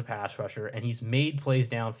game as a pass rusher, and he's made plays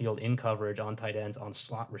downfield in coverage on tight ends, on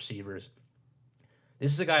slot receivers.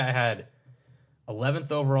 This is a guy I had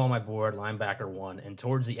 11th overall on my board, linebacker 1, and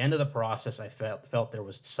towards the end of the process, I felt there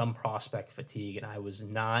was some prospect fatigue, and I was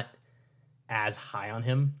not as high on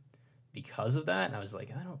him because of that. And I was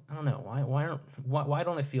like, I don't know why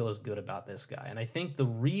don't I feel as good about this guy? And I think the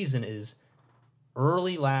reason is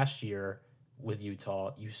early last year with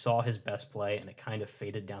Utah, you saw his best play, and it kind of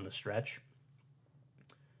faded down the stretch.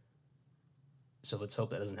 So let's hope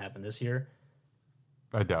that doesn't happen this year.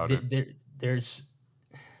 I doubt it. There's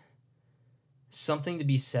something to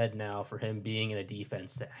be said now for him being in a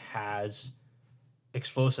defense that has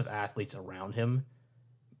explosive athletes around him,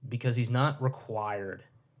 because he's not required,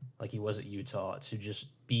 like he was at Utah, to just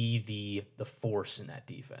be the force in that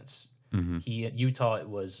defense. Mm-hmm. At Utah,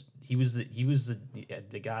 he was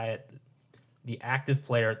the guy the active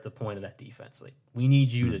player at the point of that defense. Like, we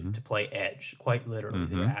need you to play edge, quite literally.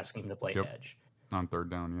 Mm-hmm. They were asking him to play edge on third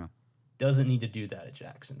down. Yeah, doesn't need to do that at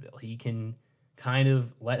Jacksonville. He can kind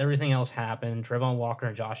of let everything else happen. Trevon Walker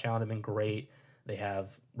and Josh Allen have been great. They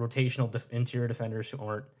have rotational interior defenders who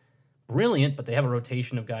aren't brilliant, but they have a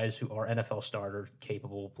rotation of guys who are NFL starter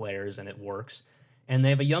capable players, and it works. And they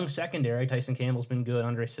have a young secondary. Tyson Campbell's been good.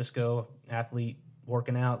 Andre Sisco, athlete,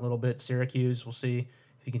 working out a little bit. Syracuse, we'll see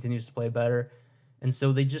if he continues to play better. And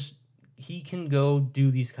so he can go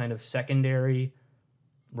do these kind of secondary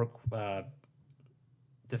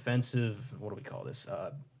defensive, what do we call this?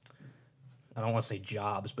 I don't want to say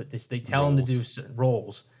jobs, but they tell him to do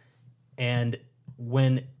roles. And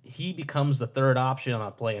when he becomes the third option on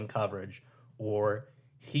a play in coverage, or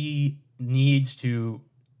he needs to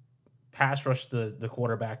pass rush the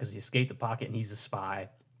quarterback because he escaped the pocket and he's a spy,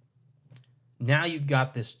 now you've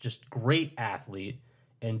got this just great athlete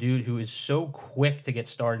and dude who is so quick to get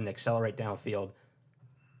started and accelerate downfield.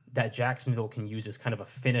 that Jacksonville can use as kind of a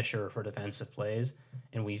finisher for defensive plays,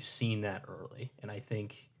 and we've seen that early. And I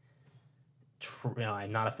think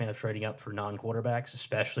I'm not a fan of trading up for non-quarterbacks,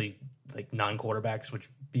 especially like non-quarterbacks, which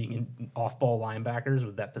being in off-ball linebackers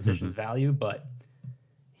with that position's value, but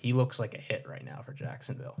he looks like a hit right now for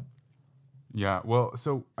Jacksonville. Yeah, well,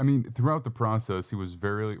 so, I mean, throughout the process, he was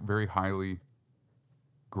very, very highly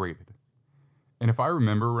graded. And if I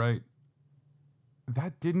remember right,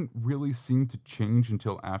 that didn't really seem to change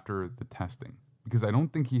until after the testing, because I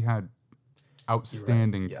don't think he had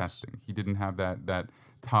outstanding testing. He didn't have that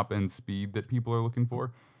top end speed that people are looking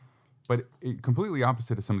for. But it completely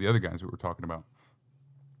opposite of some of the other guys we were talking about.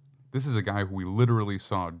 This is a guy who we literally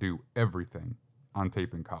saw do everything on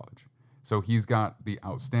tape in college. So he's got the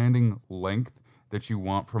outstanding length that you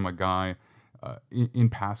want from a guy in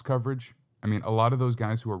pass coverage. I mean, a lot of those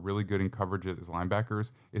guys who are really good in coverage as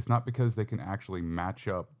linebackers, it's not because they can actually match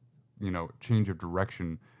up, change of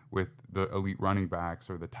direction with the elite running backs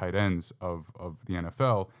or the tight ends of the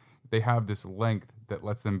NFL. They have this length that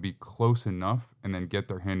lets them be close enough and then get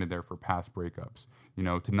their hand in there for pass breakups,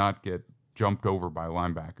 to not get jumped over by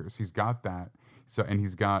linebackers. He's got that. And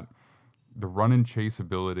he's got the run and chase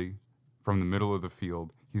ability from the middle of the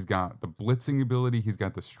field. He's got the blitzing ability. He's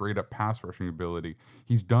got the straight up pass rushing ability.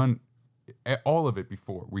 He's done all of it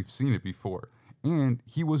before. We've seen it before. And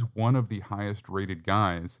he was one of the highest rated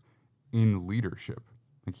guys in leadership.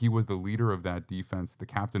 Like, he was the leader of that defense, the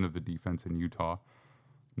captain of the defense in Utah.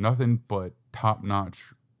 Nothing but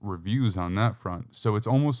top-notch reviews on that front. So it's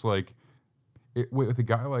almost like, with a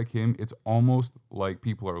guy like him, it's almost like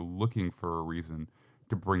people are looking for a reason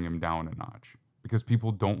to bring him down a notch, because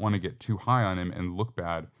people don't want to get too high on him and look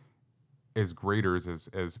bad as graders,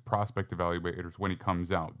 as prospect evaluators when he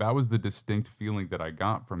comes out. That was the distinct feeling that I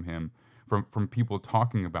got from him, from people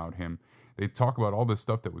talking about him. They'd talk about all this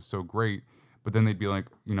stuff that was so great, but then they'd be like,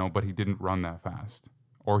 but he didn't run that fast,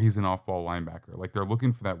 or he's an off-ball linebacker. Like, they're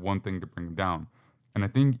looking for that one thing to bring him down. And I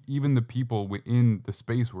think even the people within the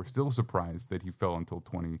space were still surprised that he fell until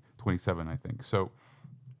 2027, I think. So,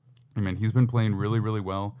 I mean, he's been playing really, really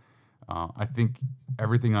well. I think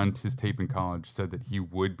everything on his tape in college said that he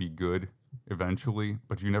would be good eventually,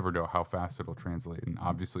 but you never know how fast it'll translate. And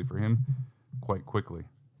obviously for him, quite quickly.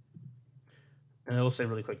 And I will say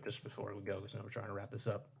really quick just before we go, because we're trying to wrap this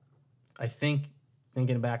up. I think,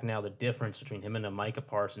 thinking back now, the difference between him and a Micah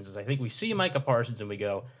Parsons is I think we see Micah Parsons and we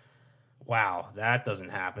go, wow, that doesn't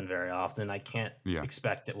happen very often. I can't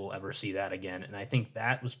expect that we'll ever see that again. And I think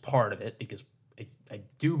that was part of it, because I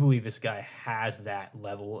do believe this guy has that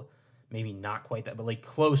level, maybe not quite that, but like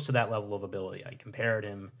close to that level of ability. I compared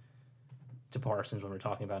him to Parsons when we were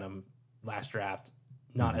talking about him last draft,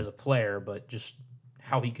 not as a player, but just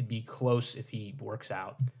how he could be close if he works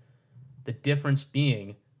out. The difference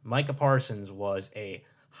being Micah Parsons was a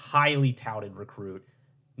highly touted recruit,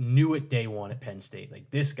 knew it day one at Penn State. Like,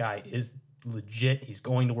 this guy is legit. He's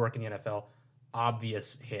going to work in the NFL.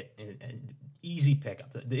 Obvious hit and easy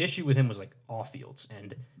pickup. The issue with him was like off fields,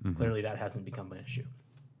 and clearly that hasn't become an issue.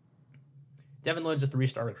 Devin Lloyd's a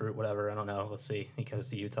 3-star recruit, whatever. I don't know. Let's see. He goes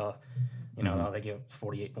to Utah. They give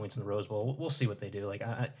 48 points in the Rose Bowl. We'll see what they do. Like,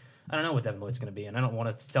 I don't know what Devin Lloyd's going to be, and I don't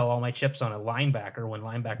want to sell all my chips on a linebacker when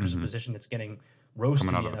linebacker's a position that's getting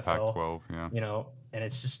roasted in the NFL. Pac-12, yeah. And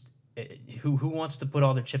it's just who wants to put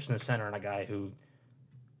all their chips in the center on a guy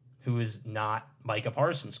who is not Micah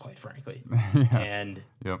Parsons, quite frankly. And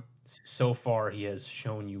so far he has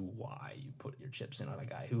shown you why you put your chips in on a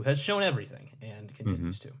guy who has shown everything and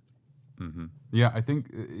continues to. Yeah, I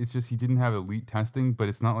think it's just he didn't have elite testing, but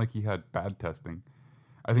it's not like he had bad testing.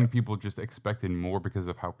 I think people just expected more because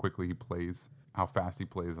of how quickly he plays, how fast he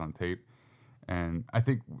plays on tape. And I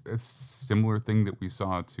think a similar thing that we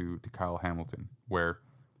saw to Kyle Hamilton, where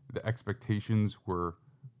the expectations were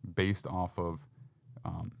based off of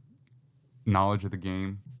knowledge of the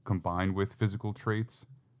game combined with physical traits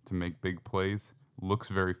to make big plays. Looks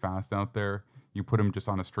very fast out there. You put him just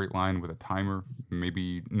on a straight line with a timer,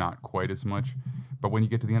 maybe not quite as much. But when you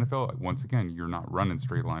get to the NFL, once again, you're not running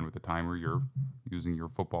straight line with a timer. You're using your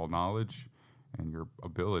football knowledge and your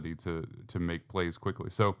ability to make plays quickly.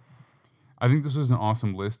 So I think this was an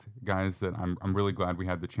awesome list, guys, that I'm really glad we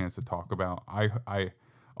had the chance to talk about.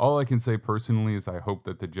 All I can say personally is I hope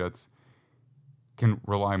that the Jets can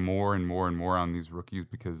rely more and more and more on these rookies,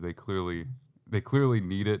 because they clearly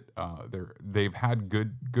need it. They've had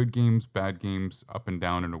good games, bad games, up and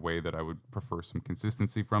down in a way that I would prefer some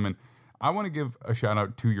consistency from. And I want to give a shout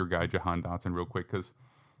out to your guy, Jahan Dotson, real quick, because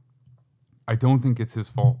I don't think it's his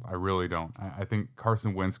fault. I really don't. I think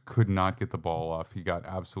Carson Wentz could not get the ball off. He got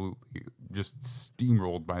absolutely just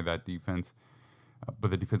steamrolled by that defense, by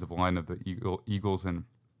the defensive line of the Eagles. And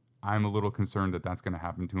I'm a little concerned that that's going to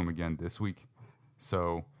happen to him again this week.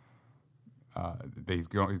 So he's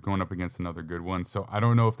going up against another good one. So I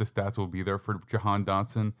don't know if the stats will be there for Jahan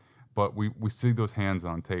Dotson, but we see those hands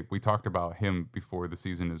on tape. We talked about him before the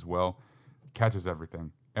season as well. Catches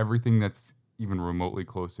everything. Everything that's even remotely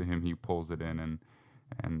close to him, he pulls it in,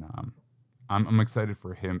 and I'm excited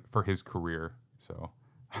for him, for his career. So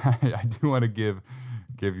I do want to give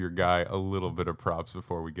your guy a little bit of props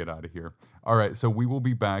before we get out of here. All right, so we will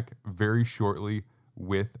be back very shortly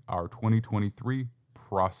with our 2023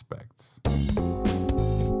 prospects.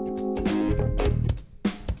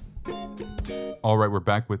 All right, we're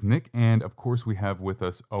back with Nick, and of course we have with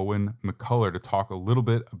us Owen McCullor to talk a little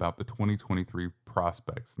bit about the 2023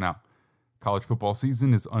 prospects. Now, college football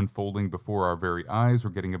season is unfolding before our very eyes. We're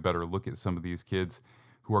getting a better look at some of these kids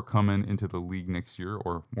who are coming into the league next year,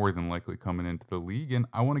 or more than likely coming into the league, and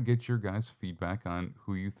I want to get your guys' feedback on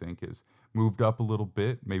who you think is moved up a little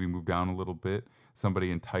bit, maybe moved down a little bit,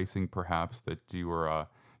 somebody enticing perhaps that you're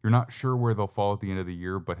not sure where they'll fall at the end of the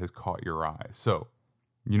year, but has caught your eye. So,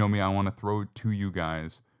 you know me, I want to throw it to you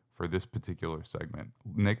guys for this particular segment.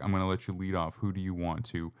 Nick, I'm going to let you lead off. Who do you want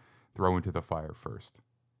to throw into the fire first?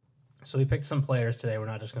 So we picked some players today. We're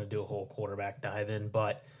not just going to do a whole quarterback dive in,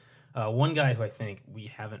 but one guy who I think we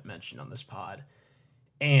haven't mentioned on this pod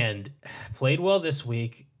and played well this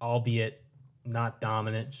week, albeit not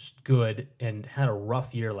dominant, just good, and had a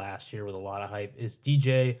rough year last year with a lot of hype, is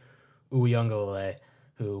DJ Uiagalelei,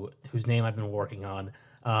 whose name I've been working on.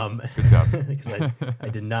 Good job. Because I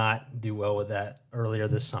did not do well with that earlier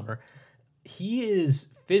this summer. He is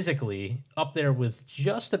physically up there with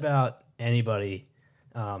just about anybody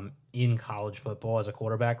in college football as a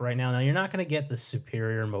quarterback right now. Now, you're not going to get the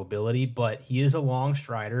superior mobility, but he is a long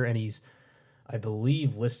strider, and he's, I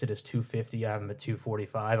believe, listed as 250. I have him at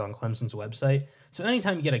 245 on Clemson's website. So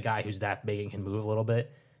anytime you get a guy who's that big and can move a little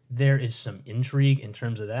bit, there is some intrigue in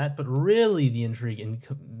terms of that, but really the intrigue,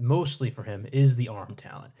 mostly for him, is the arm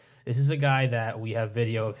talent. This is a guy that we have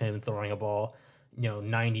video of him throwing a ball,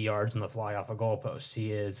 90 yards on the fly off a goalpost.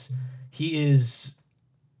 He is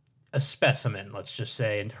a specimen, let's just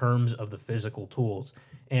say, in terms of the physical tools.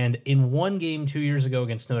 And in one game 2 years ago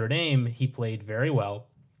against Notre Dame, he played very well.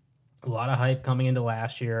 A lot of hype coming into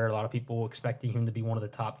last year. A lot of people expecting him to be one of the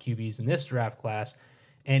top QBs in this draft class.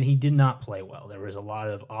 And he did not play well. There was a lot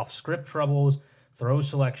of off-script troubles. Throw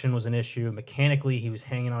selection was an issue. Mechanically, he was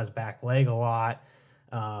hanging on his back leg a lot.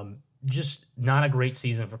 Just not a great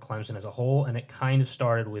season for Clemson as a whole, and it kind of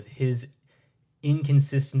started with his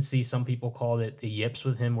inconsistency. Some people called it the yips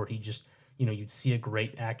with him, where he just, you'd see a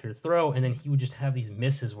great accurate throw, and then he would just have these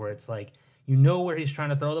misses where it's like, where he's trying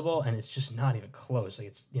to throw the ball, and it's just not even close. Like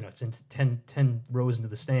it's into 10 rows into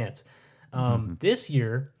the stands. This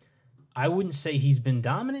year, I wouldn't say he's been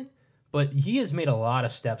dominant, but he has made a lot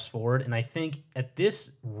of steps forward. And I think at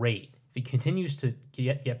this rate, if he continues to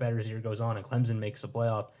get better as the year goes on and Clemson makes the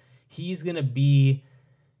playoff, he's going to be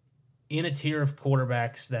in a tier of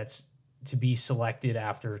quarterbacks that's to be selected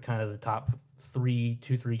after kind of the top 3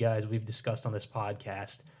 guys we've discussed on this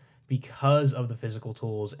podcast because of the physical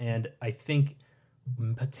tools. And I think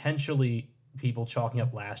potentially people chalking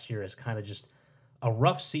up last year as kind of just a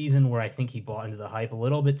rough season where I think he bought into the hype a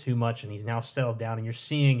little bit too much, and he's now settled down, and you're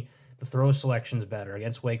seeing the throw selections better.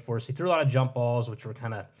 Against Wake Forest, he threw a lot of jump balls, which were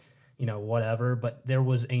kind of, whatever, but there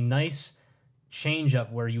was a nice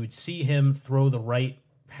change-up where you would see him throw the right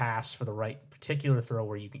pass for the right particular throw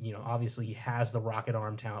where you can, obviously he has the rocket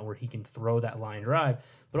arm talent where he can throw that line drive,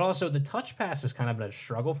 but also the touch pass has kind of been a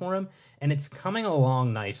struggle for him, and it's coming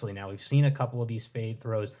along nicely now. We've seen a couple of these fade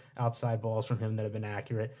throws, outside balls from him that have been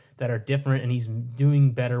accurate, that are different, and he's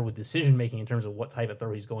doing better with decision-making in terms of what type of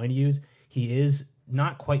throw he's going to use. He is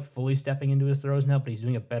not quite fully stepping into his throws now, but he's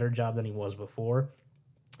doing a better job than he was before.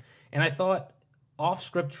 And I thought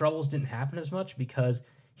off-script troubles didn't happen as much because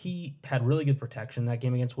he had really good protection that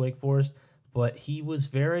game against Wake Forest, but he was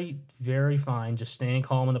very, very fine just staying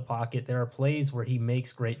calm in the pocket. There are plays where he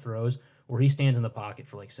makes great throws where he stands in the pocket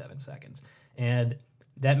for like 7 seconds. And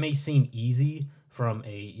that may seem easy from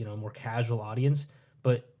a more casual audience,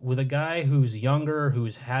 but with a guy who's younger,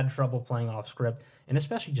 who's had trouble playing off script, and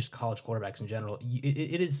especially just college quarterbacks in general,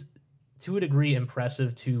 it is to a degree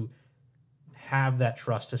impressive to have that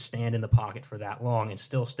trust to stand in the pocket for that long and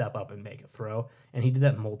still step up and make a throw. And he did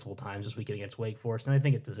that multiple times this weekend against Wake Forest, and I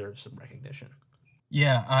think it deserves some recognition.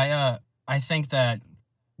 Yeah, I think that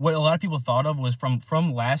what a lot of people thought of was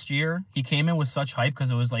from last year, he came in with such hype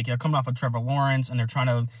because it was like, coming off of Trevor Lawrence, and they're trying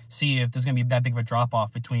to see if there's going to be that big of a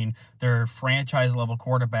drop-off between their franchise-level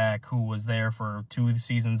quarterback who was there for 2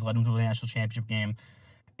 seasons, led them to a national championship game,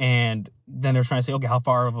 And then they're trying to say, okay, how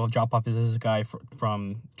far of a drop-off is this guy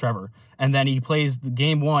from Trevor? And then he plays the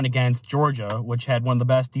game 1 against Georgia, which had one of the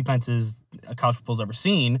best defenses college football's ever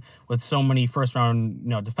seen, with so many first-round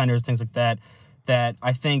defenders, things like that. That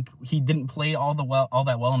I think he didn't play all that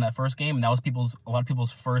well in that first game, and that was a lot of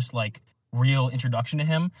people's first real introduction to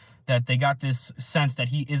him. That they got this sense that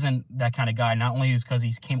he isn't that kind of guy. Not only is because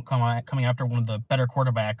he's coming after one of the better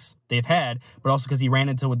quarterbacks they've had, but also because he ran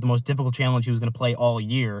into the most difficult challenge he was going to play all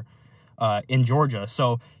year in Georgia.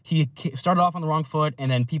 So he started off on the wrong foot, and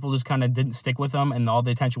then people just kind of didn't stick with him, and all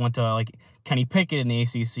the attention went to Kenny Pickett in the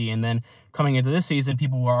ACC. And then coming into this season,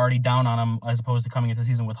 people were already down on him as opposed to coming into the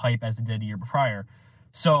season with hype as they did the year prior.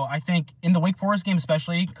 So I think in the Wake Forest game,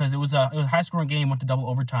 especially because it was a high-scoring game, went to double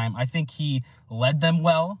overtime, I think he led them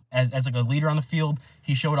well as a leader on the field.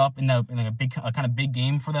 He showed up in a kind of big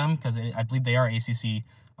game for them because I believe they are ACC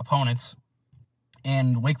opponents.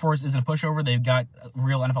 And Wake Forest isn't a pushover. They've got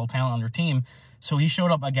real NFL talent on their team. So he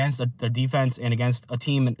showed up against a defense and against a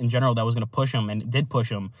team in general that was going to push him, and did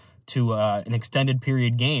push him to an extended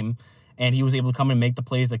period game. And he was able to come and make the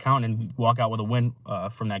plays that count and walk out with a win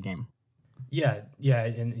from that game. Yeah,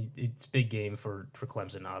 and it's a big game for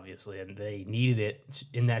Clemson, obviously, and they needed it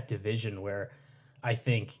in that division where I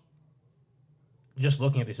think just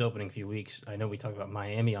looking at this opening few weeks, I know we talked about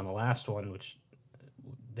Miami on the last one, which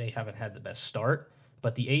they haven't had the best start,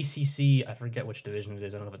 but the ACC, I forget which division it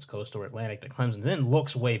is, I don't know if it's Coastal or Atlantic, that Clemson's in,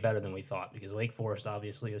 looks way better than we thought because Wake Forest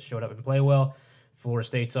obviously has showed up and play well. Florida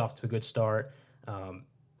State's off to a good start.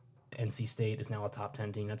 NC State is now a top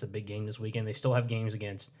 10 team. That's a big game this weekend. They still have games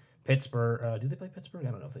against Pittsburgh. Do they play Pittsburgh?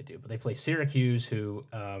 I don't know if they do, but they play Syracuse, who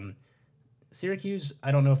Syracuse,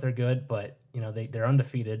 I don't know if they're good, but they're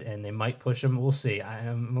undefeated and they might push them. We'll see.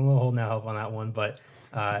 I'm a little holding out hope on that one, but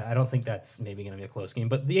I don't think that's maybe going to be a close game.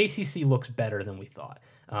 But the ACC looks better than we thought,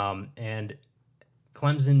 and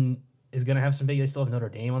Clemson is going to have some big. They still have Notre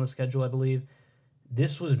Dame on the schedule, I believe.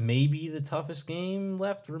 This was maybe the toughest game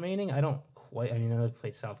left remaining. I don't quite. I mean, they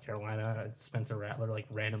played South Carolina. Spencer Rattler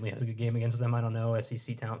randomly has a good game against them. I don't know.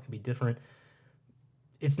 SEC talent could be different.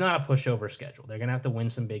 It's not a pushover schedule. They're going to have to win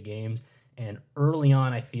some big games. And early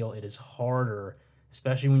on, I feel it is harder,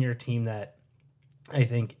 especially when you're a team that I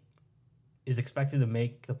think is expected to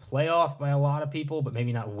make the playoff by a lot of people, but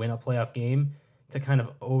maybe not win a playoff game, to kind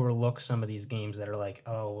of overlook some of these games that are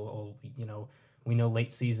we know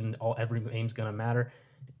late season, every game's going to matter.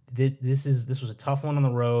 This was a tough one on the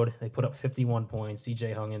road. They put up 51 points.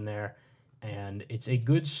 DJ hung in there, and it's a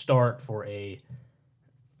good start for a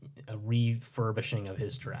refurbishing of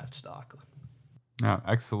his draft stock. Yeah,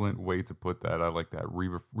 excellent way to put that. I like that.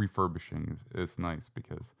 Refurbishing is nice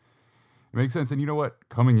because it makes sense. And you know what?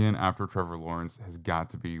 Coming in after Trevor Lawrence has got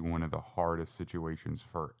to be one of the hardest situations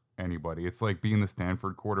for anybody. It's like being the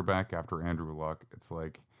Stanford quarterback after Andrew Luck. It's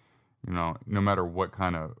like, no matter what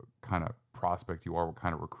kind of prospect you are, what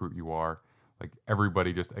kind of recruit you are, like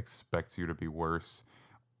everybody just expects you to be worse.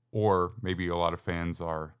 Or maybe a lot of fans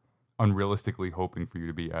are unrealistically hoping for you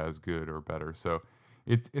to be as good or better. So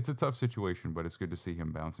it's a tough situation, but it's good to see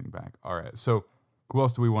him bouncing back. All right, so who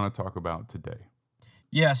else do we want to talk about today?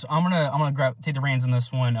 Yeah, so I'm gonna take the reins in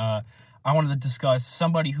this one. I wanted to discuss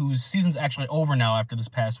somebody whose season's actually over now after this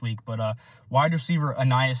past week, but wide receiver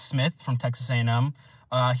Ainias Smith from Texas A&M.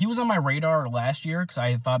 He was on my radar last year because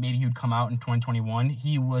I thought maybe he would come out in 2021.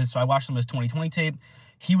 So I watched him as 2020 tape.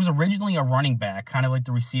 He was originally a running back, kind of like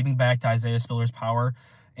the receiving back to Isaiah Spiller's power,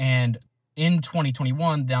 and in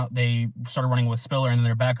 2021, they started running with Spiller, and then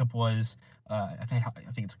their backup was, I think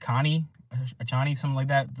it's Achani, something like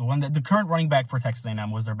that. The current running back for Texas A&M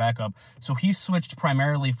was their backup. So he switched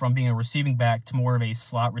primarily from being a receiving back to more of a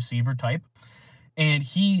slot receiver type. And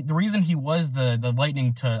the reason he was the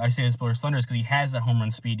lightning to Isaiah Spiller's thunder is because he has that home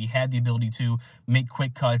run speed. He had the ability to make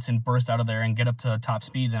quick cuts and burst out of there and get up to top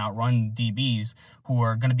speeds and outrun DBs who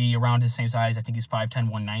are going to be around his same size. I think he's 5'10",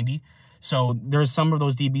 190. So there's some of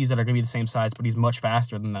those DBs that are going to be the same size, but he's much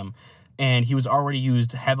faster than them. And he was already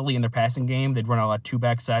used heavily in their passing game. They'd run a lot of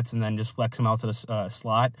two-back sets and then just flex him out to the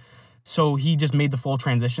slot. So he just made the full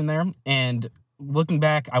transition there. And looking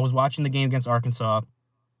back, I was watching the game against Arkansas,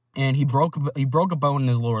 and he broke a bone in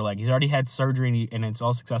his lower leg. He's already had surgery, and it's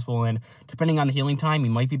all successful. And depending on the healing time,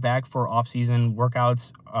 he might be back for off-season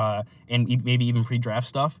workouts and maybe even pre-draft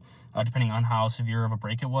stuff, depending on how severe of a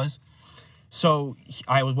break it was. So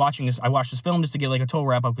I watched this film just to get a total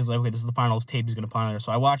wrap up because okay, this is the final tape he's going to put on there.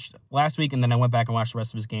 So I watched last week, and then I went back and watched the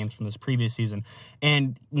rest of his games from this previous season.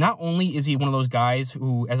 And not only is he one of those guys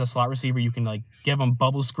who, as a slot receiver, you can give him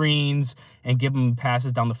bubble screens and give him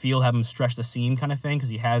passes down the field, have him stretch the seam kind of thing because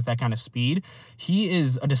he has that kind of speed. He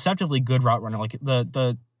is a deceptively good route runner.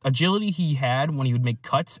 The agility he had when he would make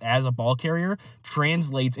cuts as a ball carrier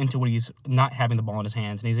translates into when he's not having the ball in his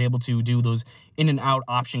hands, and he's able to do those in and out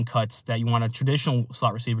option cuts that you want a traditional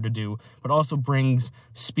slot receiver to do, but also brings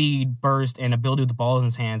speed, burst, and ability with the ball in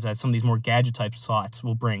his hands that some of these more gadget type slots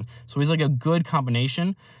will bring. So he's like a good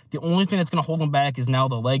combination. The only thing that's going to hold him back is now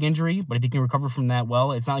the leg injury, but if he can recover from that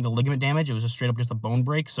well, it's not like a ligament damage. It was just straight up just a bone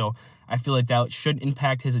break. So I feel like that shouldn't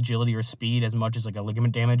impact his agility or speed as much as like a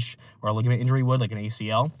ligament damage or a ligament injury would, like an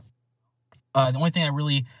ACL. The only thing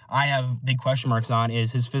I have big question marks on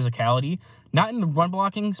is his physicality. Not in the run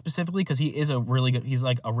blocking specifically, because he's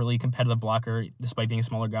like a really competitive blocker despite being a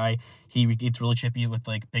smaller guy. He gets really chippy with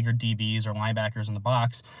like bigger DBs or linebackers in the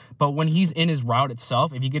box. But when he's in his route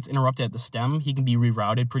itself, if he gets interrupted at the stem, he can be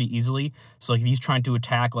rerouted pretty easily. So like if he's trying to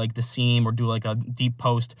attack like the seam or do like a deep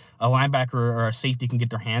post, a linebacker or a safety can get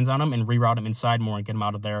their hands on him and reroute him inside more and get him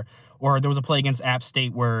out of there. Or there was a play against App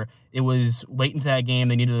State where it was late into that game.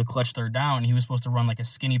 They needed a clutch third down, and he was supposed to run like a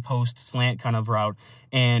skinny post slant kind of route.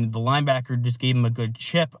 And the linebacker just gave him a good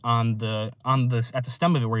chip at the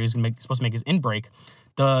stem of it where he was supposed to make his in break.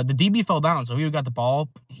 The DB fell down, so if he would have got the ball,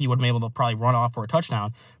 he would have been able to probably run off for a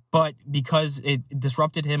touchdown. But because it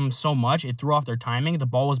disrupted him so much, it threw off their timing. The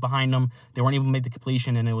ball was behind them. They weren't able to make the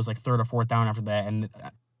completion, and it was like third or fourth down after that. And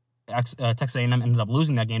Texas A&M ended up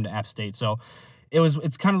losing that game to App State. So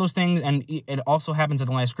it's kind of those things, and it also happens at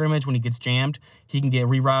the line of scrimmage when he gets jammed. He can get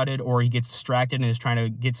rerouted or he gets distracted and is trying to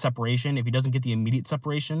get separation. If he doesn't get the immediate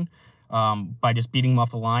separation by just beating him off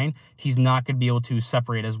the line, he's not going to be able to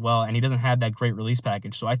separate as well, and he doesn't have that great release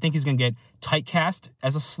package. So I think he's going to get tight cast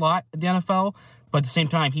as a slot at the NFL, but at the same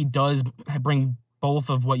time, he does bring both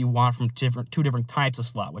of what you want from two different types of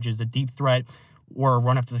slot, which is the deep threat or a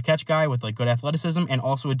run after the catch guy with like good athleticism, and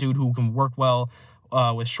also a dude who can work well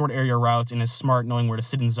with short area routes and is smart knowing where to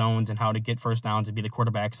sit in zones and how to get first downs and be the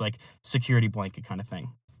quarterback's like security blanket kind of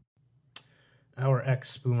thing. Our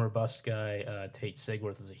ex-boomer bust guy, Tate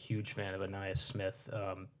Sigworth, is a huge fan of Anais Smith.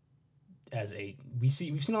 We've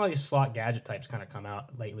seen all these slot gadget types kind of come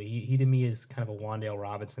out lately. He to me is kind of a Wan'Dale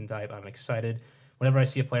Robinson type. I'm excited whenever I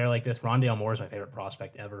see a player like this. Rondale Moore is my favorite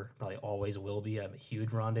prospect ever. Probably always will be. I'm a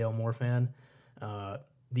huge Rondale Moore fan.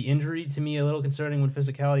 The injury to me a little concerning when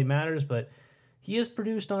physicality matters, but he has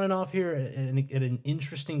produced on and off here at an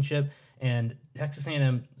interesting chip, and Texas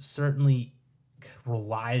A&M certainly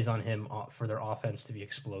relies on him for their offense to be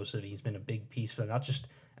explosive. He's been a big piece for them, not just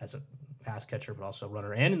as a pass catcher, but also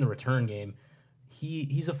runner, and in the return game.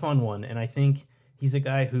 He's a fun one, and I think he's a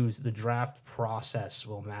guy whose the draft process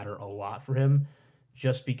will matter a lot for him,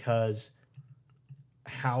 just because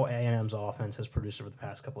how A&M's offense has produced over the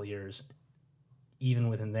past couple of years, even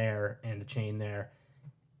within there and the chain there.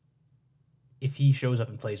 If he shows up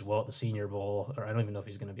and plays well at the Senior Bowl, or I don't even know if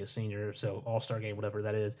he's going to be a senior, so All-Star game, whatever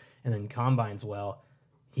that is, and then combines well,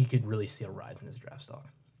 he could really see a rise in his draft stock.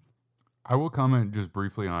 I will comment just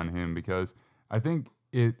briefly on him because I think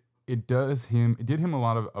it did him a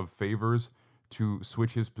lot of favors to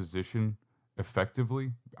switch his position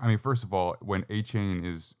effectively. I mean, first of all, when A-Chain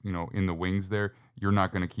is, in the wings there, you're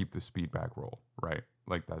not going to keep the speed back roll, right?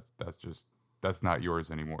 Like that's not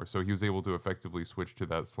yours anymore. So he was able to effectively switch to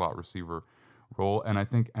that slot receiver role. And I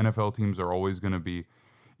think NFL teams are always going to be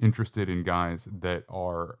interested in guys that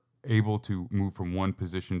are able to move from one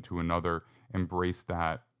position to another, embrace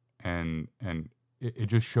that, and it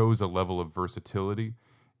just shows a level of versatility.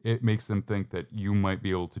 It makes them think that you might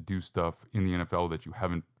be able to do stuff in the NFL that you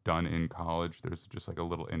haven't done in college. There's just like a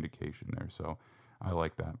little indication there. So I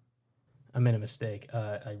like that. I made a mistake.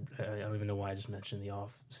 I don't even know why I just mentioned the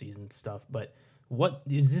off-season stuff, but what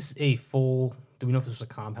is this a full? Do we know if this was a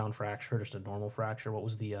compound fracture or just a normal fracture? What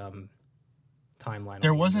was the timeline?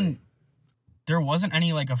 There wasn't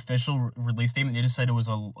any like official release statement. They just said it was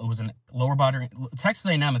an lower body. Texas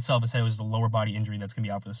A&M itself has said it was a lower body injury that's going to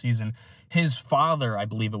be out for the season. His father, I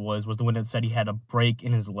believe it was the one that said he had a break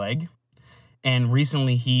in his leg. And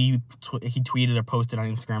recently he tweeted or posted on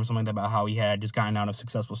Instagram something like that about how he had just gotten out of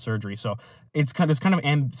successful surgery. So there's kind of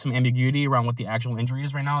some ambiguity around what the actual injury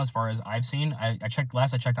is right now, as far as I've seen. I checked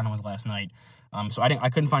on it was last night. So I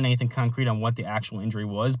couldn't find anything concrete on what the actual injury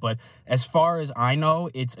was. But as far as I know,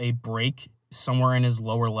 it's a break somewhere in his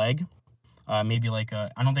lower leg. Maybe like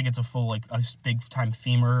I don't think it's a full like a big time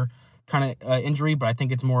femur kind of injury, but I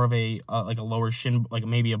think it's more of a like a lower shin, like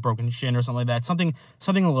maybe a broken shin or something like that. Something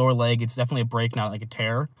in the lower leg. It's definitely a break, not like a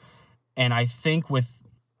tear. And I think but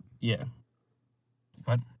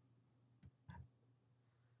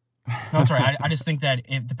no, I'm sorry. I just think that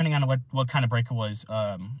depending on what kind of break it was,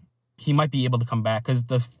 he might be able to come back, because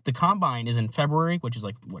the combine is in February, which is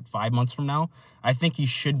like 5 months from now. I think he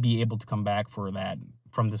should be able to come back for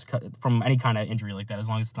from any kind of injury like that, as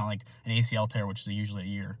long as it's not like an ACL tear, which is usually a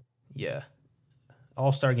year. Yeah.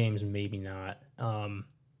 All-Star games, maybe not.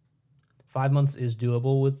 5 months is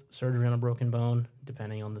doable with surgery on a broken bone,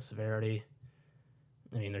 depending on the severity.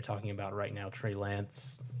 I mean, they're talking about right now Trey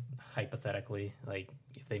Lance, hypothetically, like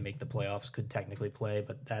if they make the playoffs, could technically play,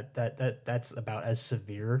 but that's about as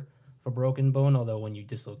severe of a broken bone. Although when you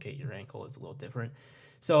dislocate your ankle, it's a little different.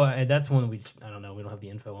 So that's one I don't know. We don't have the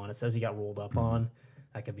info on. It says he got rolled up on.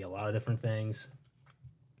 That could be a lot of different things.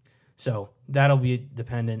 So that'll be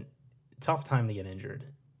dependent. Tough time to get injured,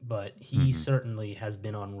 but he certainly has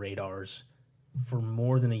been on radars for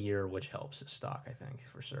more than a year, which helps his stock, I think,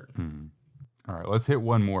 for certain. All right, let's hit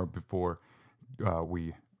one more before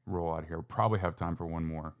we roll out here. Probably have time for one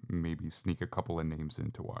more. Maybe sneak a couple of names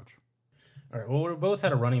in to watch. All right, well, we both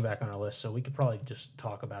had a running back on our list, so we could probably just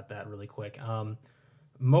talk about that really quick.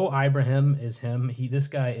 Mo Ibrahim is him. This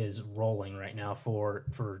guy is rolling right now for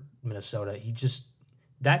Minnesota.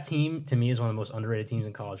 That team, to me, is one of the most underrated teams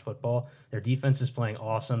in college football. Their defense is playing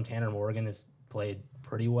awesome. Tanner Morgan has played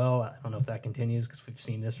pretty well. I don't know if that continues because we've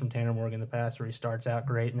seen this from Tanner Morgan in the past where he starts out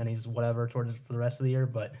great and then he's whatever for the rest of the year.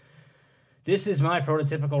 But this is my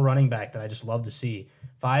prototypical running back that I just love to see.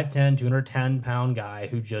 5'10", 210-pound guy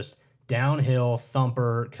who just downhill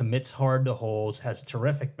thumper, commits hard to holes, has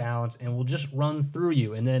terrific balance, and will just run through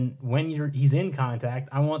you. And then when he's in contact,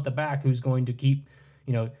 I want the back who's going to keep,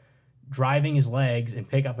 driving his legs and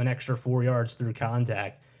pick up an extra 4 yards through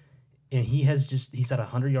contact. And he's had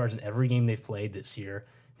 100 yards in every game they've played this year.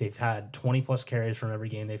 They've had 20-plus carries from every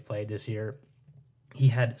game they've played this year. He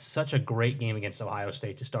had such a great game against Ohio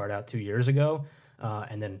State to start out 2 years ago,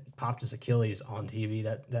 and then popped his Achilles on TV.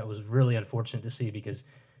 That was really unfortunate to see because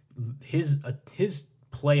his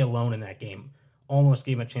play alone in that game almost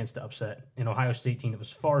gave him a chance to upset an Ohio State team that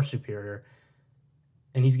was far superior.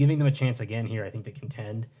 And he's giving them a chance again here, I think, to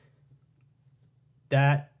contend.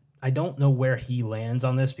 That I don't know where he lands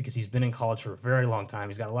on this because he's been in college for a very long time.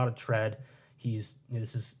 He's got a lot of tread. This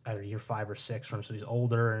is either year 5 or 6 for him, so he's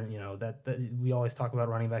older. And that we always talk about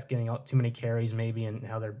running backs getting too many carries maybe, and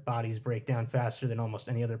how their bodies break down faster than almost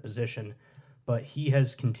any other position. But he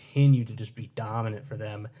has continued to just be dominant for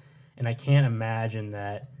them, and I can't imagine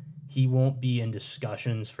that he won't be in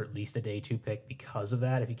discussions for at least a day 2 pick because of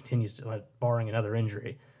that if he continues to, barring another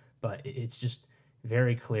injury. But it's just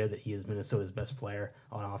very clear that he is Minnesota's best player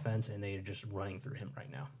on offense, and they are just running through him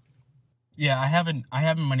right now. Yeah, I haven't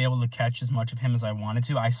been able to catch as much of him as I wanted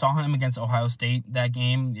to. I saw him against Ohio State that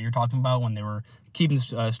game that you're talking about when they were keeping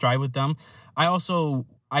stride with them. I also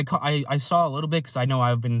I saw a little bit because I know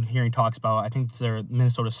I've been hearing talks about, I think it's their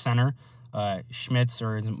Minnesota center, Schmitz,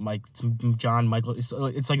 or is it it's John Michael.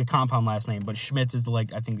 It's like a compound last name, but Schmitz is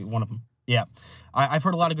I think one of them. Yeah, I've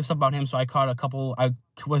heard a lot of good stuff about him, so I caught a couple. I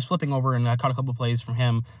was flipping over and I caught a couple plays from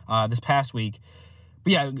him this past week.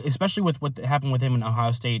 But yeah, especially with what happened with him in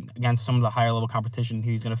Ohio State against some of the higher level competition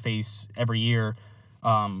he's going to face every year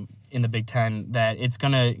in the Big Ten, that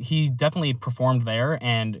he definitely performed there.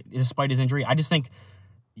 And despite his injury, I just think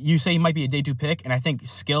you say he might be a day 2 pick, and I think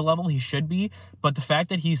skill level he should be. But the fact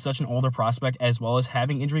that he's such an older prospect as well as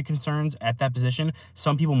having injury concerns at that position,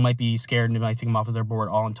 some people might be scared and they might take him off of their board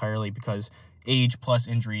all entirely because age plus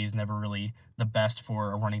injury is never really the best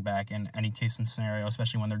for a running back in any case and scenario,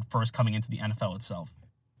 especially when they're first coming into the NFL itself.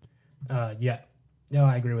 Yeah. No,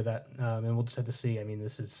 I agree with that. And we'll just have to see. I mean,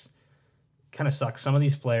 this is kind of sucks. Some of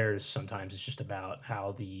these players, sometimes it's just about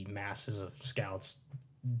how the masses of scouts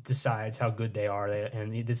decides how good they are.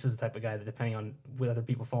 And this is the type of guy that, depending on whether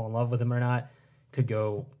people fall in love with him or not, could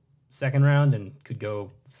go 2nd round and could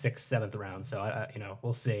go 6th, 7th round. So,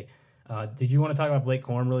 we'll see. Did you want to talk about Blake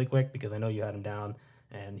Corum really quick? Because I know you had him down,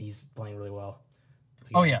 and he's playing really well.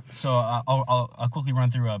 Again. Oh, yeah. So I'll quickly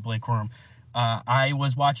run through Blake Corum. I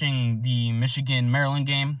was watching the Michigan-Maryland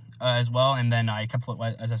game as well, and then I kept,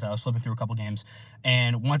 as I said, I was flipping through a couple games.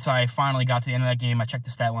 And once I finally got to the end of that game, I checked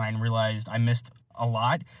the stat line and realized I missed a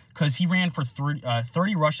lot because he ran for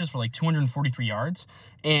 30 rushes for 243 yards.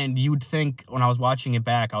 And you would think when I was watching it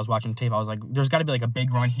back, I was watching tape, I was like, there's got to be a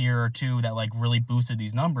big run here or two that really boosted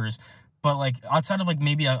these numbers. But outside of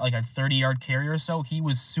maybe a 30-yard carry or so, he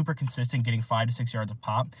was super consistent, getting 5 to 6 yards a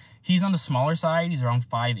pop. He's on the smaller side. He's around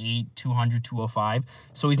 5'8", 200, 205.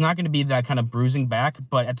 So he's not going to be that kind of bruising back.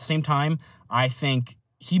 But at the same time, I think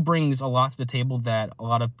he brings a lot to the table that a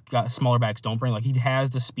lot of smaller backs don't bring. He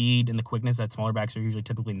has the speed and the quickness that smaller backs are usually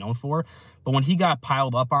typically known for. But when he got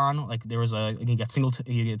piled up on, there was he gets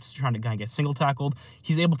trying to kind of get single tackled.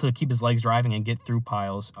 He's able to keep his legs driving and get through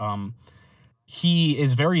piles. he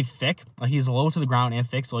is very thick. He's low to the ground and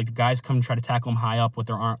thick. So like the guys come try to tackle him high up with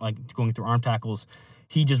their arm, like going through arm tackles.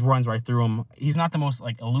 He just runs right through him. He's not the most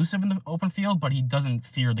like elusive in the open field, but he doesn't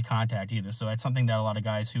fear the contact either. So that's something that a lot of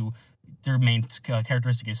guys who their main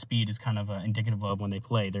characteristic is speed is kind of indicative of when they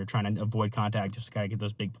play. They're trying to avoid contact just to kind of get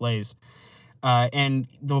those big plays. And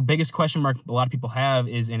the biggest question mark a lot of people have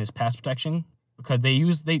is in his pass protection. Because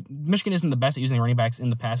Michigan isn't the best at using running backs in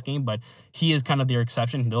the pass game, but he is kind of their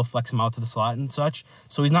exception. They'll flex him out to the slot and such.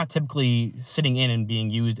 So he's not typically sitting in and being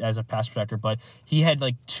used as a pass protector, but he had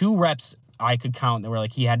like 2 reps I could count that were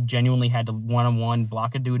like he had genuinely had to one-on-one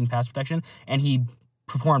block a dude in pass protection, and he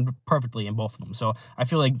performed perfectly in both of them. So I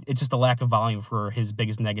feel like it's just a lack of volume for his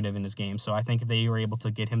biggest negative in his game. So I think if they were able to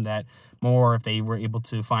get him that more, if they were able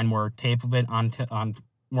to find more tape of it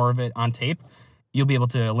more of it on tape, you'll be able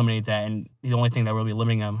to eliminate that, and the only thing that will be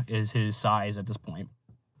limiting him is his size at this point.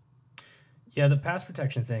 Yeah, the pass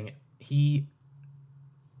protection thing, he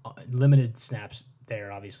limited snaps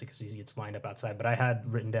there, obviously, because he gets lined up outside, but I had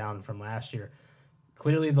written down from last year,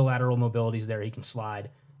 clearly the lateral mobility is there, he can slide,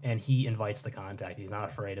 and he invites the contact. He's not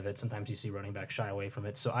afraid of it. Sometimes you see running backs shy away from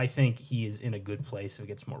it, so I think he is in a good place if he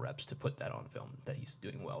gets more reps to put that on film, that he's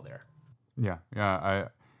doing well there. Yeah,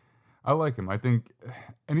 I like him. I think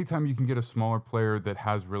anytime you can get a smaller player that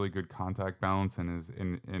has really good contact balance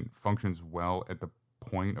and functions well at the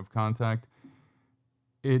point of contact,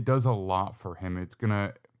 it does a lot for him.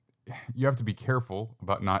 You have to be careful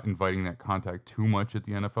about not inviting that contact too much at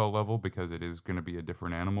the NFL level because it is going to be a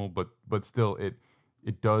different animal, but still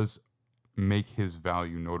it does make his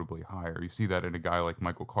value notably higher. You see that in a guy like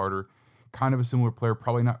Michael Carter, kind of a similar player,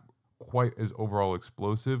 probably not quite as overall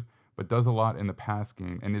explosive, but does a lot in the pass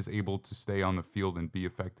game and is able to stay on the field and be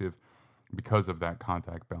effective because of that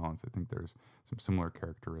contact balance. I think there's some similar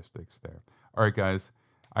characteristics there. All right, guys,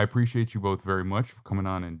 I appreciate you both very much for coming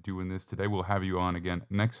on and doing this today. We'll have you on again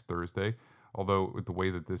next Thursday, although with the way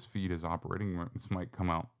that this feed is operating, this might come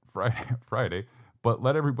out Friday, but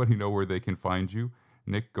let everybody know where they can find you.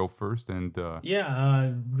 Nick, go first. And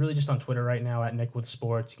really just on Twitter right now at Nick with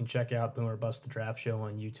Sports. You can check out Boomer Bust the Draft Show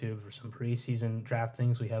on YouTube for some preseason draft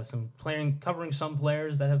things. We have some covering some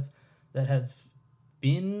players that have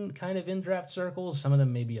been kind of in draft circles. Some of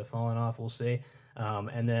them maybe have fallen off. We'll see.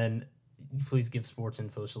 And then please give Sports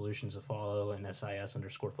Info Solutions a follow and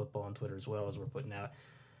SIS_football on Twitter as well, as we're putting out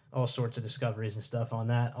all sorts of discoveries and stuff on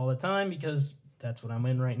that all the time because that's what I'm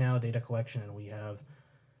in right now, data collection, and we have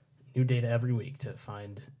new data every week to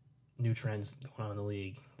find new trends going on in the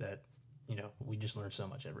league that, we just learn so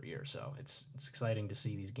much every year. So it's exciting to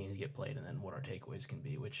see these games get played and then what our takeaways can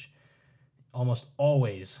be, which almost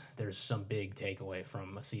always there's some big takeaway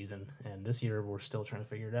from a season. And this year we're still trying to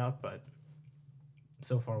figure it out, but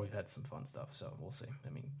so far we've had some fun stuff. So we'll see. I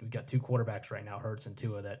mean, we've got 2 quarterbacks right now, Hurts and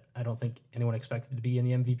Tua, that I don't think anyone expected to be in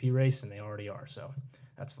the MVP race, and they already are. So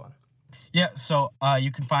that's fun. Yeah, so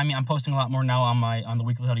you can find me. I'm posting a lot more now on the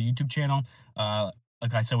Weekly Huddle YouTube channel.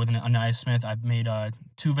 Like I said, with Anaya Smith, I've made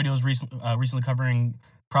 2 videos recently covering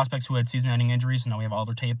prospects who had season-ending injuries. So now we have all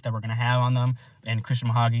their tape that we're going to have on them. And Christian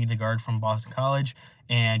Mahogany, the guard from Boston College,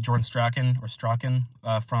 and Jordan Strachan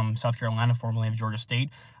from South Carolina, formerly of Georgia State.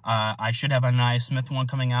 I should have an Anaya Smith one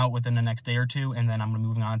coming out within the next day or 2, and then I'm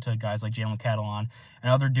moving on to guys like Jalen Catalon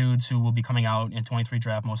and other dudes who will be coming out in 23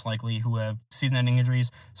 draft most likely who have season-ending injuries.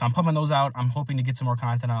 So I'm pumping those out. I'm hoping to get some more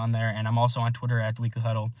content on there, and I'm also on Twitter at the Weekly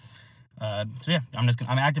Huddle. So yeah, I'm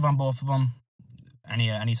active on both of them.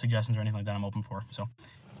 Any suggestions or anything like that, I'm open for. So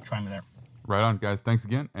try me there. Right on, guys. Thanks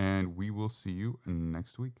again, and we will see you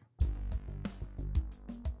next week.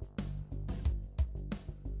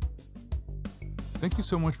 Thank you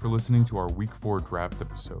so much for listening to our Week 4 draft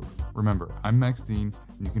episode. Remember, I'm Max Dean,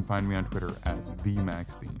 and you can find me on Twitter at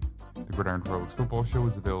 @TheMaxDean. The Gridiron Heroics Football Show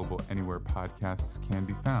is available anywhere podcasts can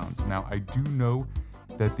be found. Now, I do know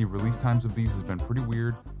that the release times of these has been pretty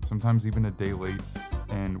weird, sometimes even a day late,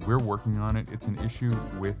 and we're working on it. It's an issue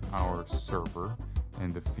with our server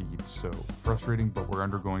and the feed, so frustrating, but we're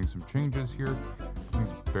undergoing some changes here.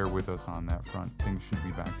 Please bear with us on that front. Things should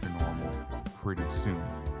be back to normal pretty soon.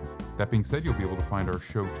 That being said, you'll be able to find our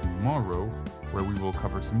show tomorrow, where we will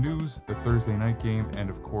cover some news, the Thursday night game, and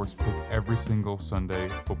of course pick every single Sunday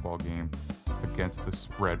football game against the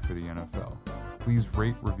spread for the NFL. Please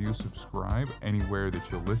rate, review, subscribe anywhere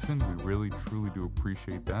that you listen. We really, truly do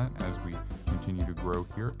appreciate that as we continue to grow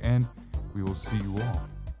here, and we will see you all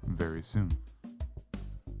very soon.